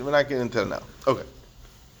this, but we're not getting into it now. Okay.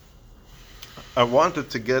 I wanted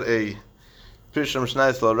to get a Pirsham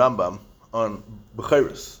Shnais Rambam on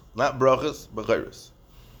Bechiris, not Brachas, Bechiris.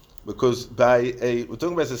 Because we're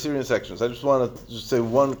talking about the Syrian sections. I just want to say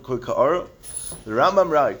one quick ha'ara. The Rambam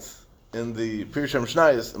writes in the Pirsham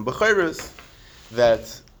Shnayos in Bechiris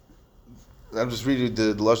that, I'm just reading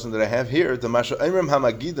the lashon that I have here, the Masha Emrim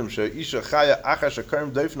Hamagidim Isha Chaya Achash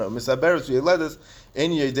Akarim Doifno Misaberes Yeledes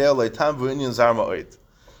En Yedel Leitam V'Inyan Zarma Oit.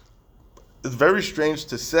 It's very strange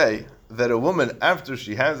to say that a woman, after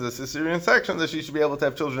she has this Syrian section, that she should be able to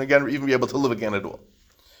have children again or even be able to live again at all.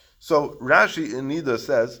 So Rashi in Nida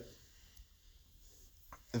says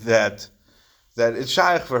that it's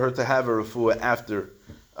shaykh for her to have a refuah after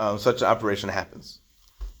such an operation happens.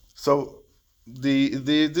 So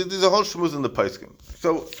there's a whole shmuz in the Paiskim.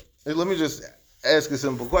 So let me just ask a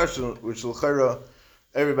simple question, which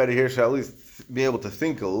everybody here should at least be able to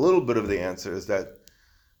think a little bit of the answer, is that,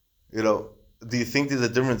 do you think there's a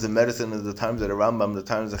difference in medicine in the times of the Rambam, the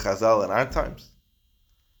times of Chazal, and our times?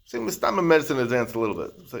 Saying Mustama medicine advanced a little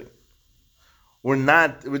bit. Like, we're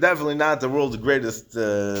definitely not the world's greatest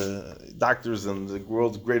doctors and the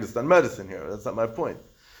world's greatest on medicine here. That's not my point.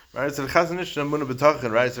 Right? So the Chazon Ish Ramuna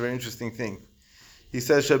B'Tachin, right? It's a very interesting thing. He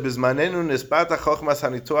says, "Shebizmanenu nispata chochmas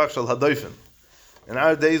hanituach shel hadoifen." In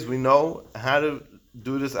our days, we know how to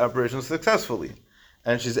do this operation successfully,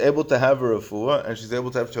 and she's able to have her refuah, and she's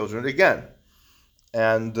able to have children again.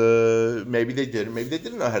 And maybe they did, maybe they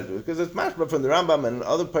didn't know how to do it, because it's mashma from the Rambam and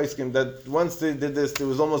other poskim that once they did this, it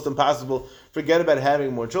was almost impossible. Forget about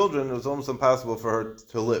having more children; it was almost impossible for her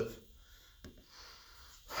to live.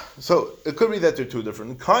 So it could be that they're two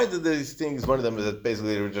different kinds of these things. One of them is that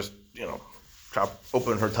basically they were just, chop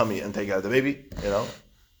open her tummy and take out the baby,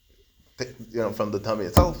 from the tummy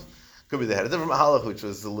itself. Could be they had a different mahalach, which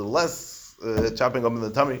was a little less chopping open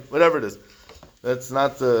the tummy. Whatever it is. That's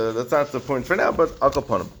not the point for now, but I'll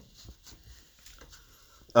upon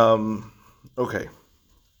him. Okay.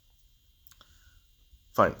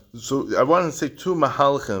 Fine. So I want to say two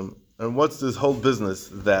mahalchim, and what's this whole business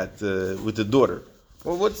that with the daughter?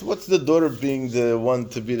 Well, what's the daughter being the one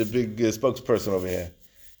to be the big spokesperson over here,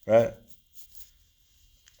 right?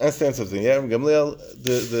 Understand something? Yeah, Gamliel,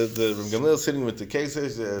 the Gamliel sitting with the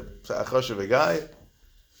cases, Achosh of a guy.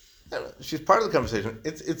 She's part of the conversation.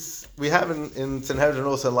 It's we have in Sanhedrin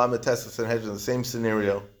also in Lamed Tes Sanhedrin the same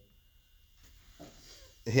scenario.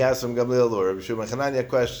 He asks from Gamliel or Rabbi Shimon Hanania a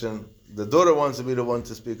question. The daughter wants to be the one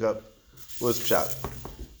to speak up. What's pshat?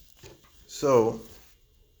 So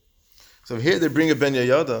here they bring a Ben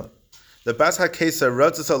Yehoyada. The Bas HaKeser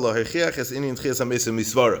Ratzas Allah Hechiach Es Inyan Tchias HaMesim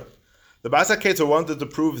Misvara. The Bas HaKeser wanted to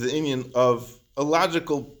prove the Inyan of a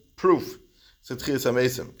logical proof. Think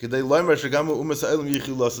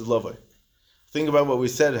about what we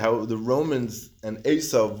said, how the Romans and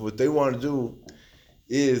Esav, what they want to do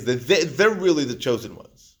is that they're really the chosen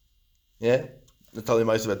ones. Yeah? I'll tell you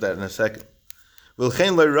more about that in a second.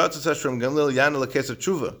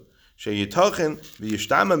 Sheyitochen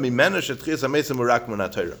v'yishtama mimena shetchias hamesim urak min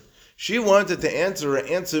haTorah. She wanted to answer an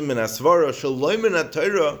answer min hasvara shaloi min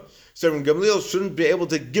haTorah. So Gamliel shouldn't be able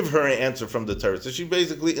to give her an answer from the Torah. So she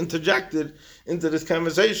basically interjected into this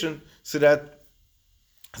conversation so that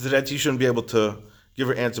he shouldn't be able to give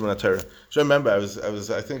her answer min haTorah. So I remember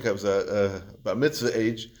I think I was about mitzvah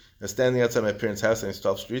age. I was standing outside my parents' house on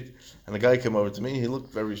 12th Street, and a guy came over to me. He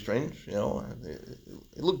looked very strange, He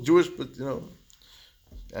looked Jewish, but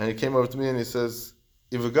and he came over to me and he says,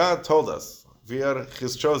 "If God told us we are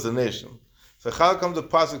His chosen nation, so how come the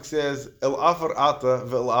pasuk says El Afar Ata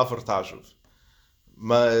ve'El Afar Tashuv?"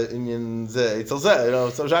 It's so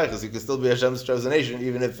shaykhs. You can still be Hashem's chosen nation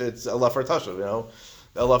even if it's El Afar Tashuv.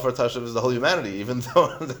 El Afar Tashuv is the whole humanity, even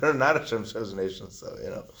though they're not Hashem's chosen nation. So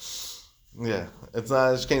yeah, it's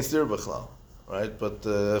not Shkein Stir B'chlal, right? But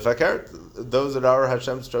if I care, those that are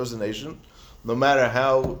Hashem's chosen nation, no matter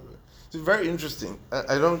how, it's very interesting.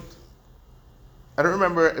 I don't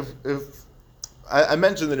remember if I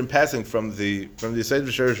mentioned it in passing from the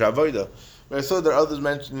Seder Sherish Avodah, but I saw there are others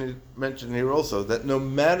mentioned here also that no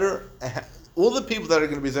matter all the people that are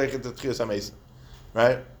going to be zeichet to Tchias HaMesim,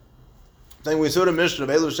 right? Then we saw the mission of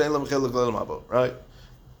Elu Shein Lam Chiluk Lelam Habo, right?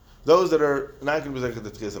 Those that are not going to be zeichet to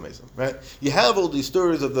Tchias HaMesim, right? You have all these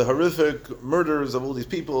stories of the horrific murders of all these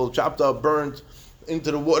people, chopped up, burnt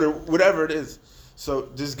into the water, whatever it is. So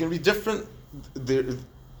there's going to be different,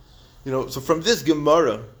 so from this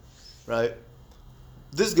Gemara, right?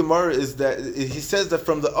 This Gemara is that, he says that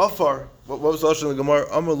from the Afar, what was the Lashon of the Gemara?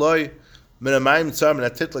 Amar Loi min hamayim tzar min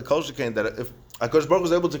hatitla kol shekain, that if HaKadosh Baruch Hu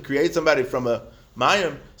was able to create somebody from a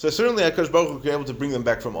mayim, so certainly HaKadosh Baruch Hu would be able to bring them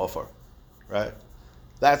back from Afar, right?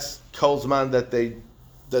 That's Kol Zman that they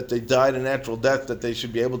died a natural death, that they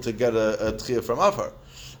should be able to get a tchiyah from Afar.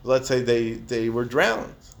 Let's say they were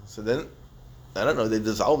drowned, so then, I don't know, they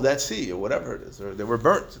dissolved that sea or whatever it is, or they were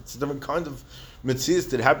burnt. It's a different kind of mitzvahs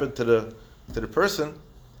that happened to the person.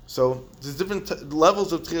 So there's different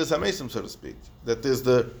levels of Tchias HaMesim, so to speak. That there's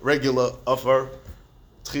the regular Afar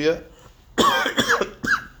Tchiyah,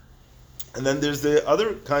 and then there's the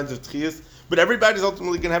other kinds of Tchiyas. But everybody's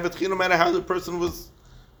ultimately going to have a Tchiyah no matter how the person left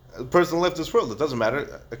this world. It doesn't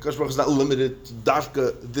matter. HaKadosh Baruch Hu is not limited to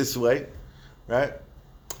Dafka this way, right?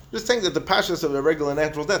 Just saying that the pashas of a regular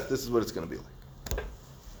natural death, this is what it's going to be like.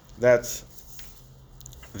 That's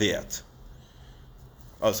the et.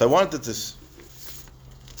 Oh, so I wanted to.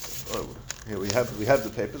 Here we have the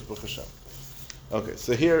papers, Baruch Hashem. Okay,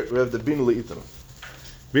 so here we have the Bin Le'itim.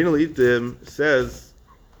 Bin Le'itim says,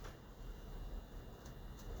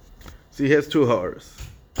 see, he has two ha'aras.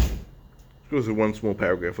 Goes with one small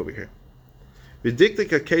paragraph over here. You say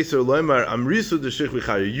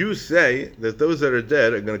that those that are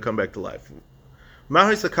dead are going to come back to life. What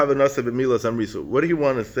do you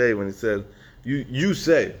want to say when he said, you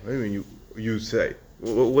say? What do you mean you say?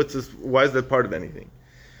 What's this? Why is that part of anything?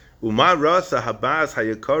 Why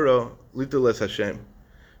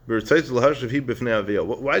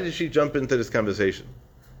did she jump into this conversation?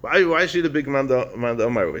 Why is she the big man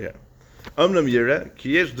Omar over here?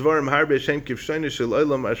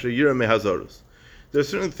 There are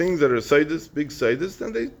certain things that are sidus, big sidus,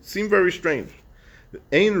 and they seem very strange.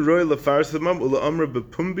 And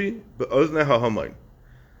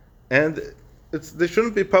they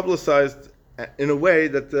shouldn't be publicized in a way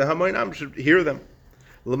that the Hamoinam should hear them.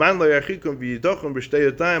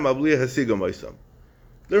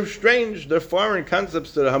 They're strange, they're foreign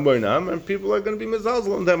concepts to the Hamoinam, and people are going to be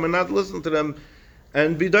mezalzel on them and not listen to them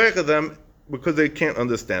and be doich of them because they can't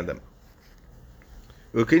understand them.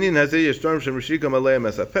 The Kvashim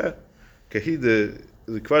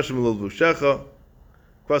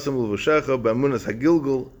Lulvushecha, Bamunas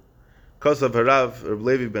Hagilgul, Kosav Harav, Reb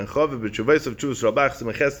Levi ben Chove, B'Chuvais of Chus Rabach,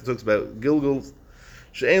 Simachest talks about Gilguls,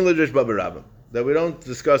 She'ein L'Dresh Babarabim, that we don't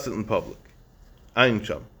discuss it in public. Ein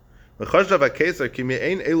Sham. In the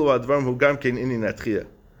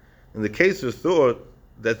case of thought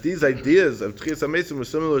that these ideas of Tchias HaMesim were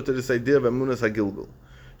similar to this idea of Amunas HaGilgul.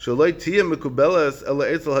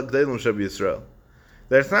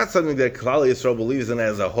 That's not something that Klal Yisrael believes in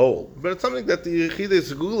as a whole, but it's something that the Yechidei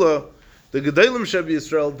Segula, the Gedalim Sheb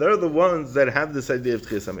Yisrael, they're the ones that have this idea of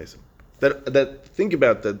Tchias HaMesim, that think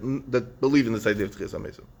about that believe in this idea of Tchias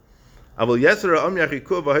HaMesim.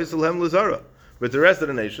 But the rest of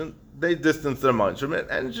the nation, they distance their minds from it,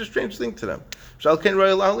 and it's a strange thing to them. Why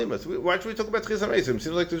should we talk about Tchias HaMesim? Seems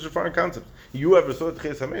like there's a foreign concept. You ever saw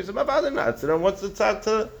Tchias HaMesim? About not. So then what's the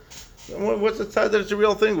tzad that it's a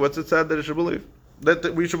real thing? What's the tzad that it should believe? That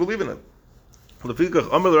we should believe in it. That's why he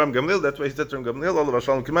said to Ram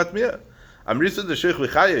Gamliel,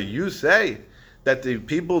 you say that the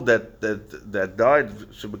people that died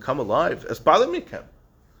should become alive. Espalamikem.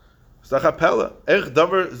 Zachapella. Ech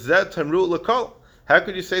davar zet tamru lakol. How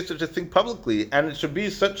could you say such a thing publicly? And it should be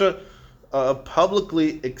such a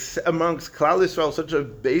publicly amongst Klal Yisrael, such a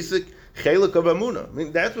basic chelik of Amunah. I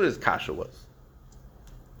mean, that's what his kasha was.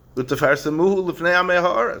 How could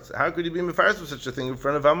you be mefaris with such a thing in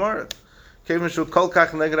front of Amaretz? It's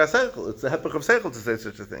the hepech of seichel to say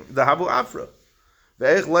such a thing. The habu afra.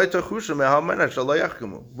 What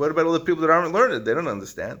about all the people that aren't learned? They don't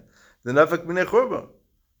understand. The nafak minei churban.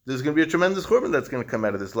 There's going to be a tremendous churban that's going to come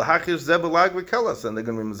out of this. Lahachish zebelag v'kelas, and they're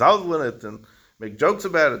going to be mizalzel in it and make jokes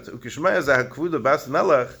about it. Ukishmaya zahakvuda bas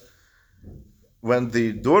melech. When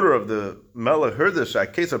the daughter of the melech heard this,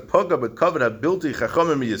 Shakesa poga b'kavod habilti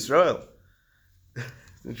chachamim Yisrael.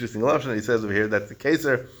 Interesting lashon. He says over here that the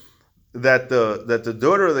Keser, that the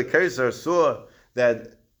daughter of the Keser saw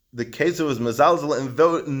that the Keser was mezalzel and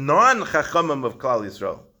though non-chachamim of Klal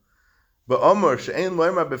Yisrael. But Omer she'ein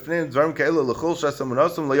loymer b'fnei dvarim ke'elu l'chol shasam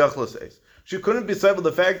u'nosam lo'yachlos eis. She couldn't be civil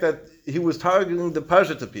the fact that he was targeting the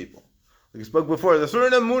pasha to people. Like we spoke before, the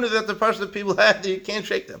certain amunah that the pasha people had, you can't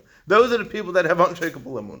shake them. Those are the people that have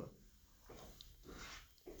unshakable amunah.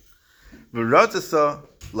 V'ratasa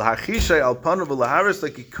l'hachishay al panu v'laharis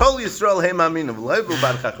like kol Yisrael heim aminu v'leivu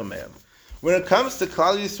bar chachameim. When it comes to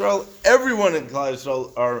Klal Yisrael, everyone in Klal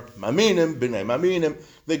Yisrael are maminim, b'nei maminim,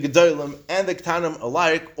 the gedolim and the ktanim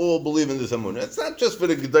alike all believe in this amunah. It's not just for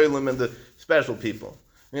the gedolim and the special people.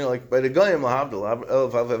 You know, like by the goyim lahavdil,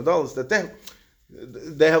 elf avdolos, that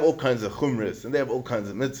they have all kinds of chumras and they have all kinds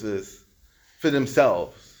of mitzvahs for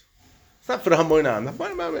themselves. It's not for the hamoinam.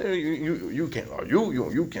 You can't.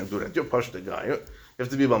 You can't do that. You're push the guy. You have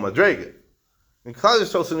to be by madrega. In Klal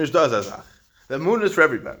Yisrael, sinish does azach. The amunah is for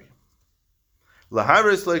everybody.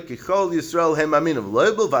 Laharis like kichol Yisrael hem aminim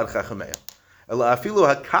loybel var chachameim. Ela afilu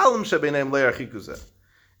hakalim shebeneim le'archikuzeh.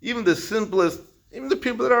 Even the simplest, even the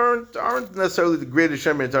people that aren't necessarily the greatest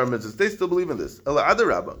shemer in Torah mitzvahs, they still believe in this. Ela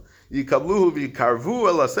adarabba yikabluhu v'yikarvu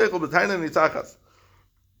ela seichel b'tayna nitzachas.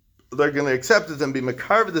 They're going to accept it and be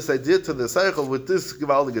mekarv this idea to the seichel with this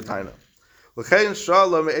givaldige tayna. L'chein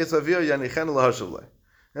shalom me'esavir yanichen lahashavlei.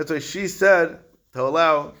 That's why she said to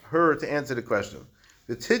allow her to answer the question.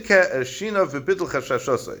 And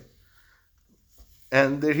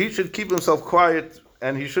that he should keep himself quiet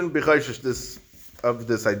and he shouldn't be chayshish of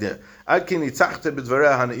this idea. And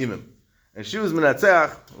she was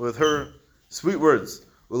menatzeach with her sweet words.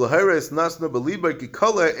 That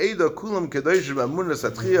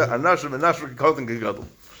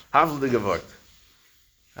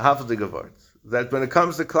when it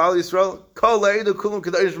comes to Klal Yisrael,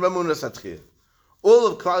 all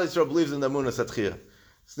of Klal Yisrael believes in the Amunah Satchiyah.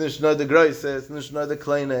 Snishna the Groi says, Snishna the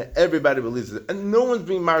Kleine, everybody believes it. And no one's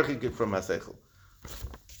being marked from HaSeichel.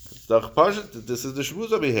 This is the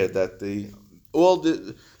Shavuos over here, that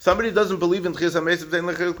somebody doesn't believe in Tchias HaMeisiv, then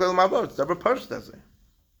Lechel Klel Mabot. It's never Pashat, does it?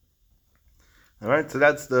 Alright, so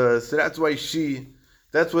that's why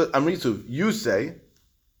that's what Amritu, you say,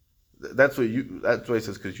 that's why he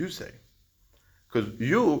says, because you say. Because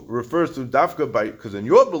you refers to Dafka because in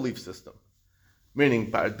your belief system,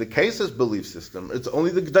 meaning by the case's belief system, it's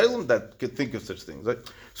only the G'daylim that could think of such things. Like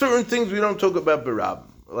certain things we don't talk about Barab.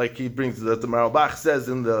 Like he brings that the Maralbach says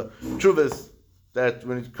in the Chuvas that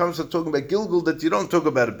when it comes to talking about Gilgul, that you don't talk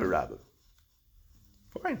about it Barab.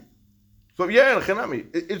 Fine. So yeah,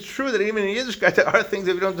 it's true that even in Yiddishkeit there are things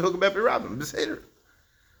that we don't talk about Barab.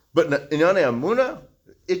 But in Yonei Amuna,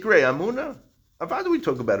 Ikrei Amuna, how do we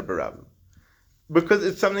talk about it Barab? Because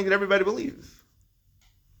it's something that everybody believes.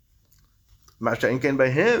 Masha Inken by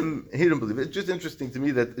him, he didn't believe it. It's just interesting to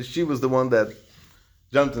me that she was the one that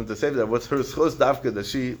jumped in to say that. What's her schos dafka that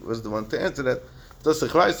she was the one to answer that? That's the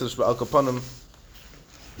Christ, Al Kaponim,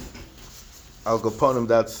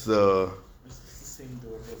 that's It's the same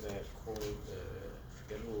daughter that called,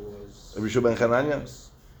 forget who it was. Rishu Ben Chananya?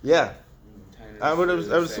 Yeah. I would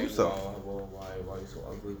assume so. Why are you so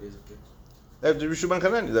ugly, basically? After Rishu Ben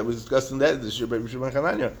Chananya, that was discussed in that, Rishu Ben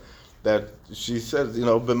Chananya. That she says,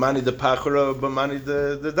 b'mani the pachara, b'mani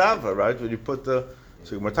the dava, right? When you put you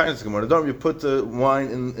put the wine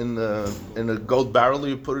in a gold barrel,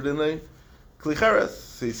 you put it in a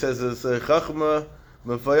klicheres. He says it's a chachma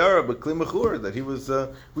mefayara, but kli mechur. That he was.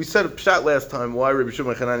 We said a pshat last time why Rabbi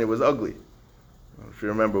Shimon Hanani was ugly. If you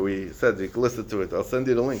remember, we said you can listen to it. I'll send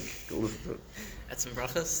you the link. You can listen to it. That's in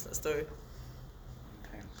brachas. That story.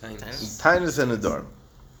 Tainus and Adar.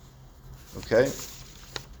 Okay.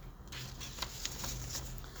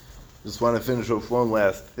 Just want to finish off one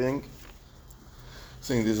last thing.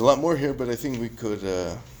 Saying there's a lot more here, but I think we could.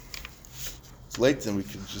 It's late, and we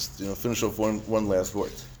could just finish off one last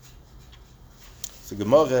word. It's a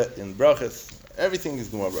Gemara in Brachas. Everything is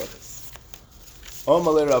Gemara Brachas.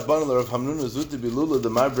 Omalei Rabban Rav Hamnuna Zuti Bilula the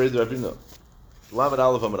Marbrei Rabino. Lamed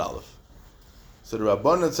Aleph Amud Aleph. So the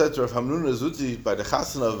Rabban said to Rav Hamnuna Zuti by the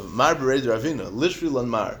Chassan of Marbrei Rabino, Lishri Lan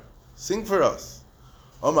Mar, sing for us.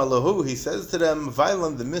 Omalahu, he says to them,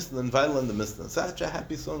 Vailan the Mislan, Vailan the Mislan. Such a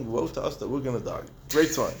happy song. Woe to us that we're going to die.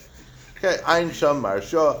 Great song. Okay, Ein Sham Mar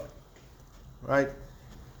Shah. Right?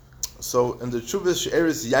 So in the Chuvas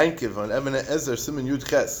She'eris Yankiv on Eben Ezer Simon Yud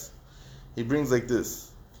Ches, he brings like this.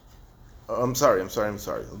 I'm sorry.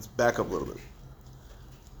 Let's back up a little bit.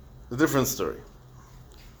 A different story.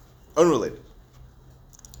 Unrelated.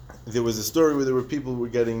 There was a story where there were people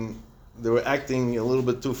they were acting a little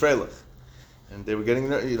bit too freilich. And they were getting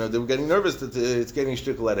nervous that it's getting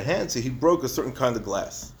shtickle out of hand, so he broke a certain kind of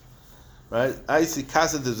glass. Right? I see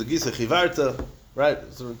kasa de zugisa chivarta, right?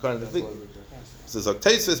 Certain kind of thing. So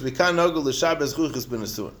Zoktesis, we can't nogel the Shabbos chuchis ben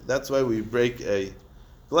nesuin. That's why we break a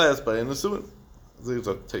glass by a nesuin.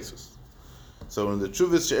 Zoktesis. So in the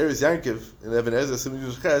Chuvas She'eris Yankiv, in Eben Ezer Simon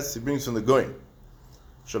Yud Ches, he brings from the Goyim.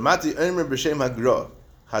 Shamati Omer b'Shem Hagra,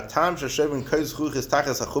 Hatam shesheven kois chuchis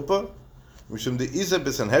tachas hachuppah, Mishum de Isa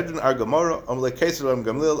b'Sanhedrin ar Gemara, Amle Keser am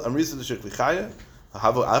Gamliel, Amrisa de Shekvichaya,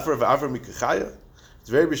 Havo Afar v'Afar Mikuchaya. It's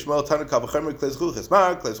very bishmal Tana Kavachemer Kleis Chuchis.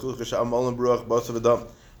 Ma Kleis Chuchis she'amolim Baruch Basav Adam.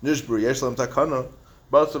 Nishbur Yeshlam Takana,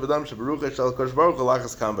 Basav Adam she'Baruch Eshal Kosh Baruch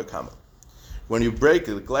Alachas Kam V'Kama. When you break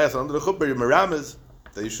the glass under the chuppah, your meramis,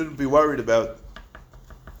 that you shouldn't be worried about.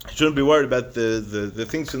 You shouldn't be worried about the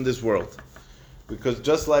things in this world, because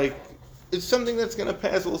just like it's something that's going to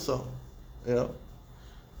pass also, you know.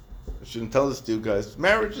 I shouldn't tell this to you guys.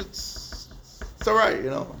 Marriage, it's all right, you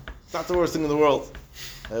know. It's not the worst thing in the world.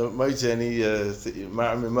 Might any as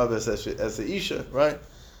a isha, right?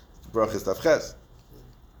 Brachas tafches.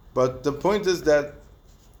 But the point is that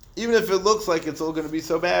even if it looks like it's all going to be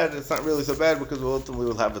so bad, it's not really so bad because we'll ultimately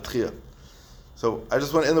will have a tchiyah. So I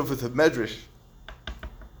just want to end up with a medrash.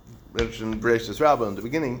 Mentioned Bereishis Rabbah in the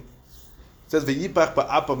beginning. It says v'yipach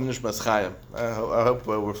ba'apav nishmas chayim. I hope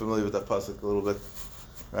we're familiar with that pasuk a little bit,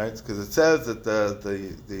 right? Because it says that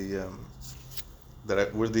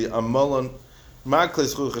that we're the amalon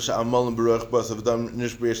ma'kleis chuchas she'amalon baruch basav dam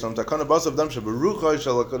nishbri yeshlam takana basav dam she'baruch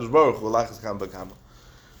shel hakadosh baruch hu lachas kam v'kama.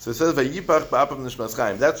 So it says v'yipach ba'apav nishmas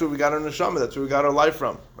chayim. That's where we got our neshama. That's where we got our life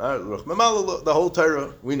from. Right? The whole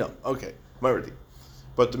Torah we know. Okay, already.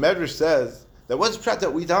 But the Medrash says that what's pshat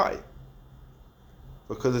that we die?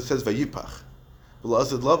 Because it says vayipach.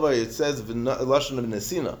 It says lashon of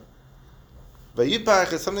nesina.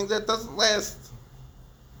 Vayipach is something that doesn't last.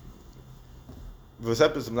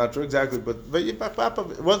 V'sepis, I'm not sure exactly, but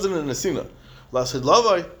vayipach it wasn't a nesina. Lashon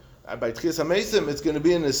lavai by tchias hamesim, it's going to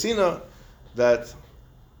be a nesina that.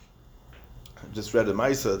 I just read a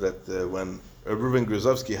Maisa that when Reuben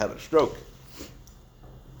Grozovsky had a stroke,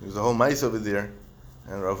 there was a whole Maisa over there.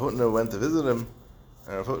 And Rav Hutner went to visit him,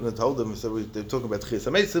 and Rav Hutner told him, so they talk about Chiyas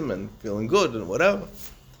HaMeisim and feeling good and whatever.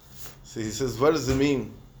 So he says, what does it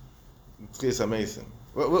mean, Chiyas HaMeisim?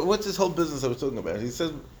 What's this whole business I was talking about? He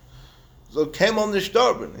says, so came on the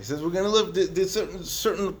Shtarben. He says, we're going to live, there's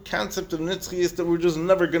certain concept of Nitzchiyas that we're just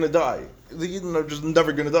never going to die. The Yidden are just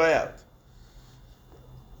never going to die out.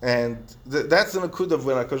 And that's the Nakud of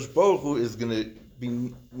when HaKadosh Baruch Hu is going to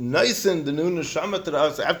be nice in the new neshama to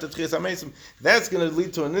us after Tchias HaMeisim. That's going to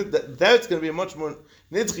lead to that's going to be a much more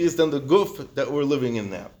nitchias than the guf that we're living in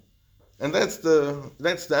now, and that's the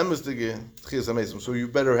emistige Tchias HaMeisim. So you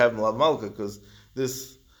better have Malav Malka, because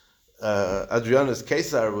this Adrianus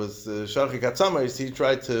Kesar was Sharchi Katzamayis. He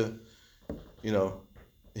tried to,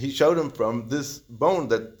 he showed him from this bone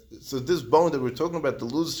this bone that we're talking about, the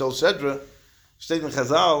Luz Shel Shedra, Shteit in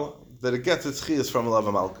Chazal, that it gets its chiyas from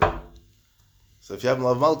Malav Malka. So if you have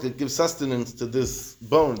Malav Malka, it gives sustenance to this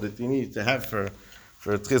bone that you need to have for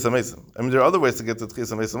Tchias HaMeisim. I mean, there are other ways to get to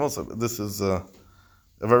Tchias HaMeisim also, but this is a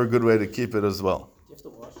very good way to keep it as well. You have to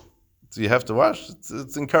wash. So you have to wash.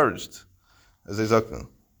 It's encouraged. As I said,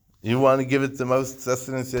 you want to give it the most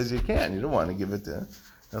sustenance as you can. You don't want to give it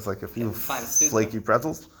that's like a few flaky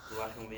pretzels.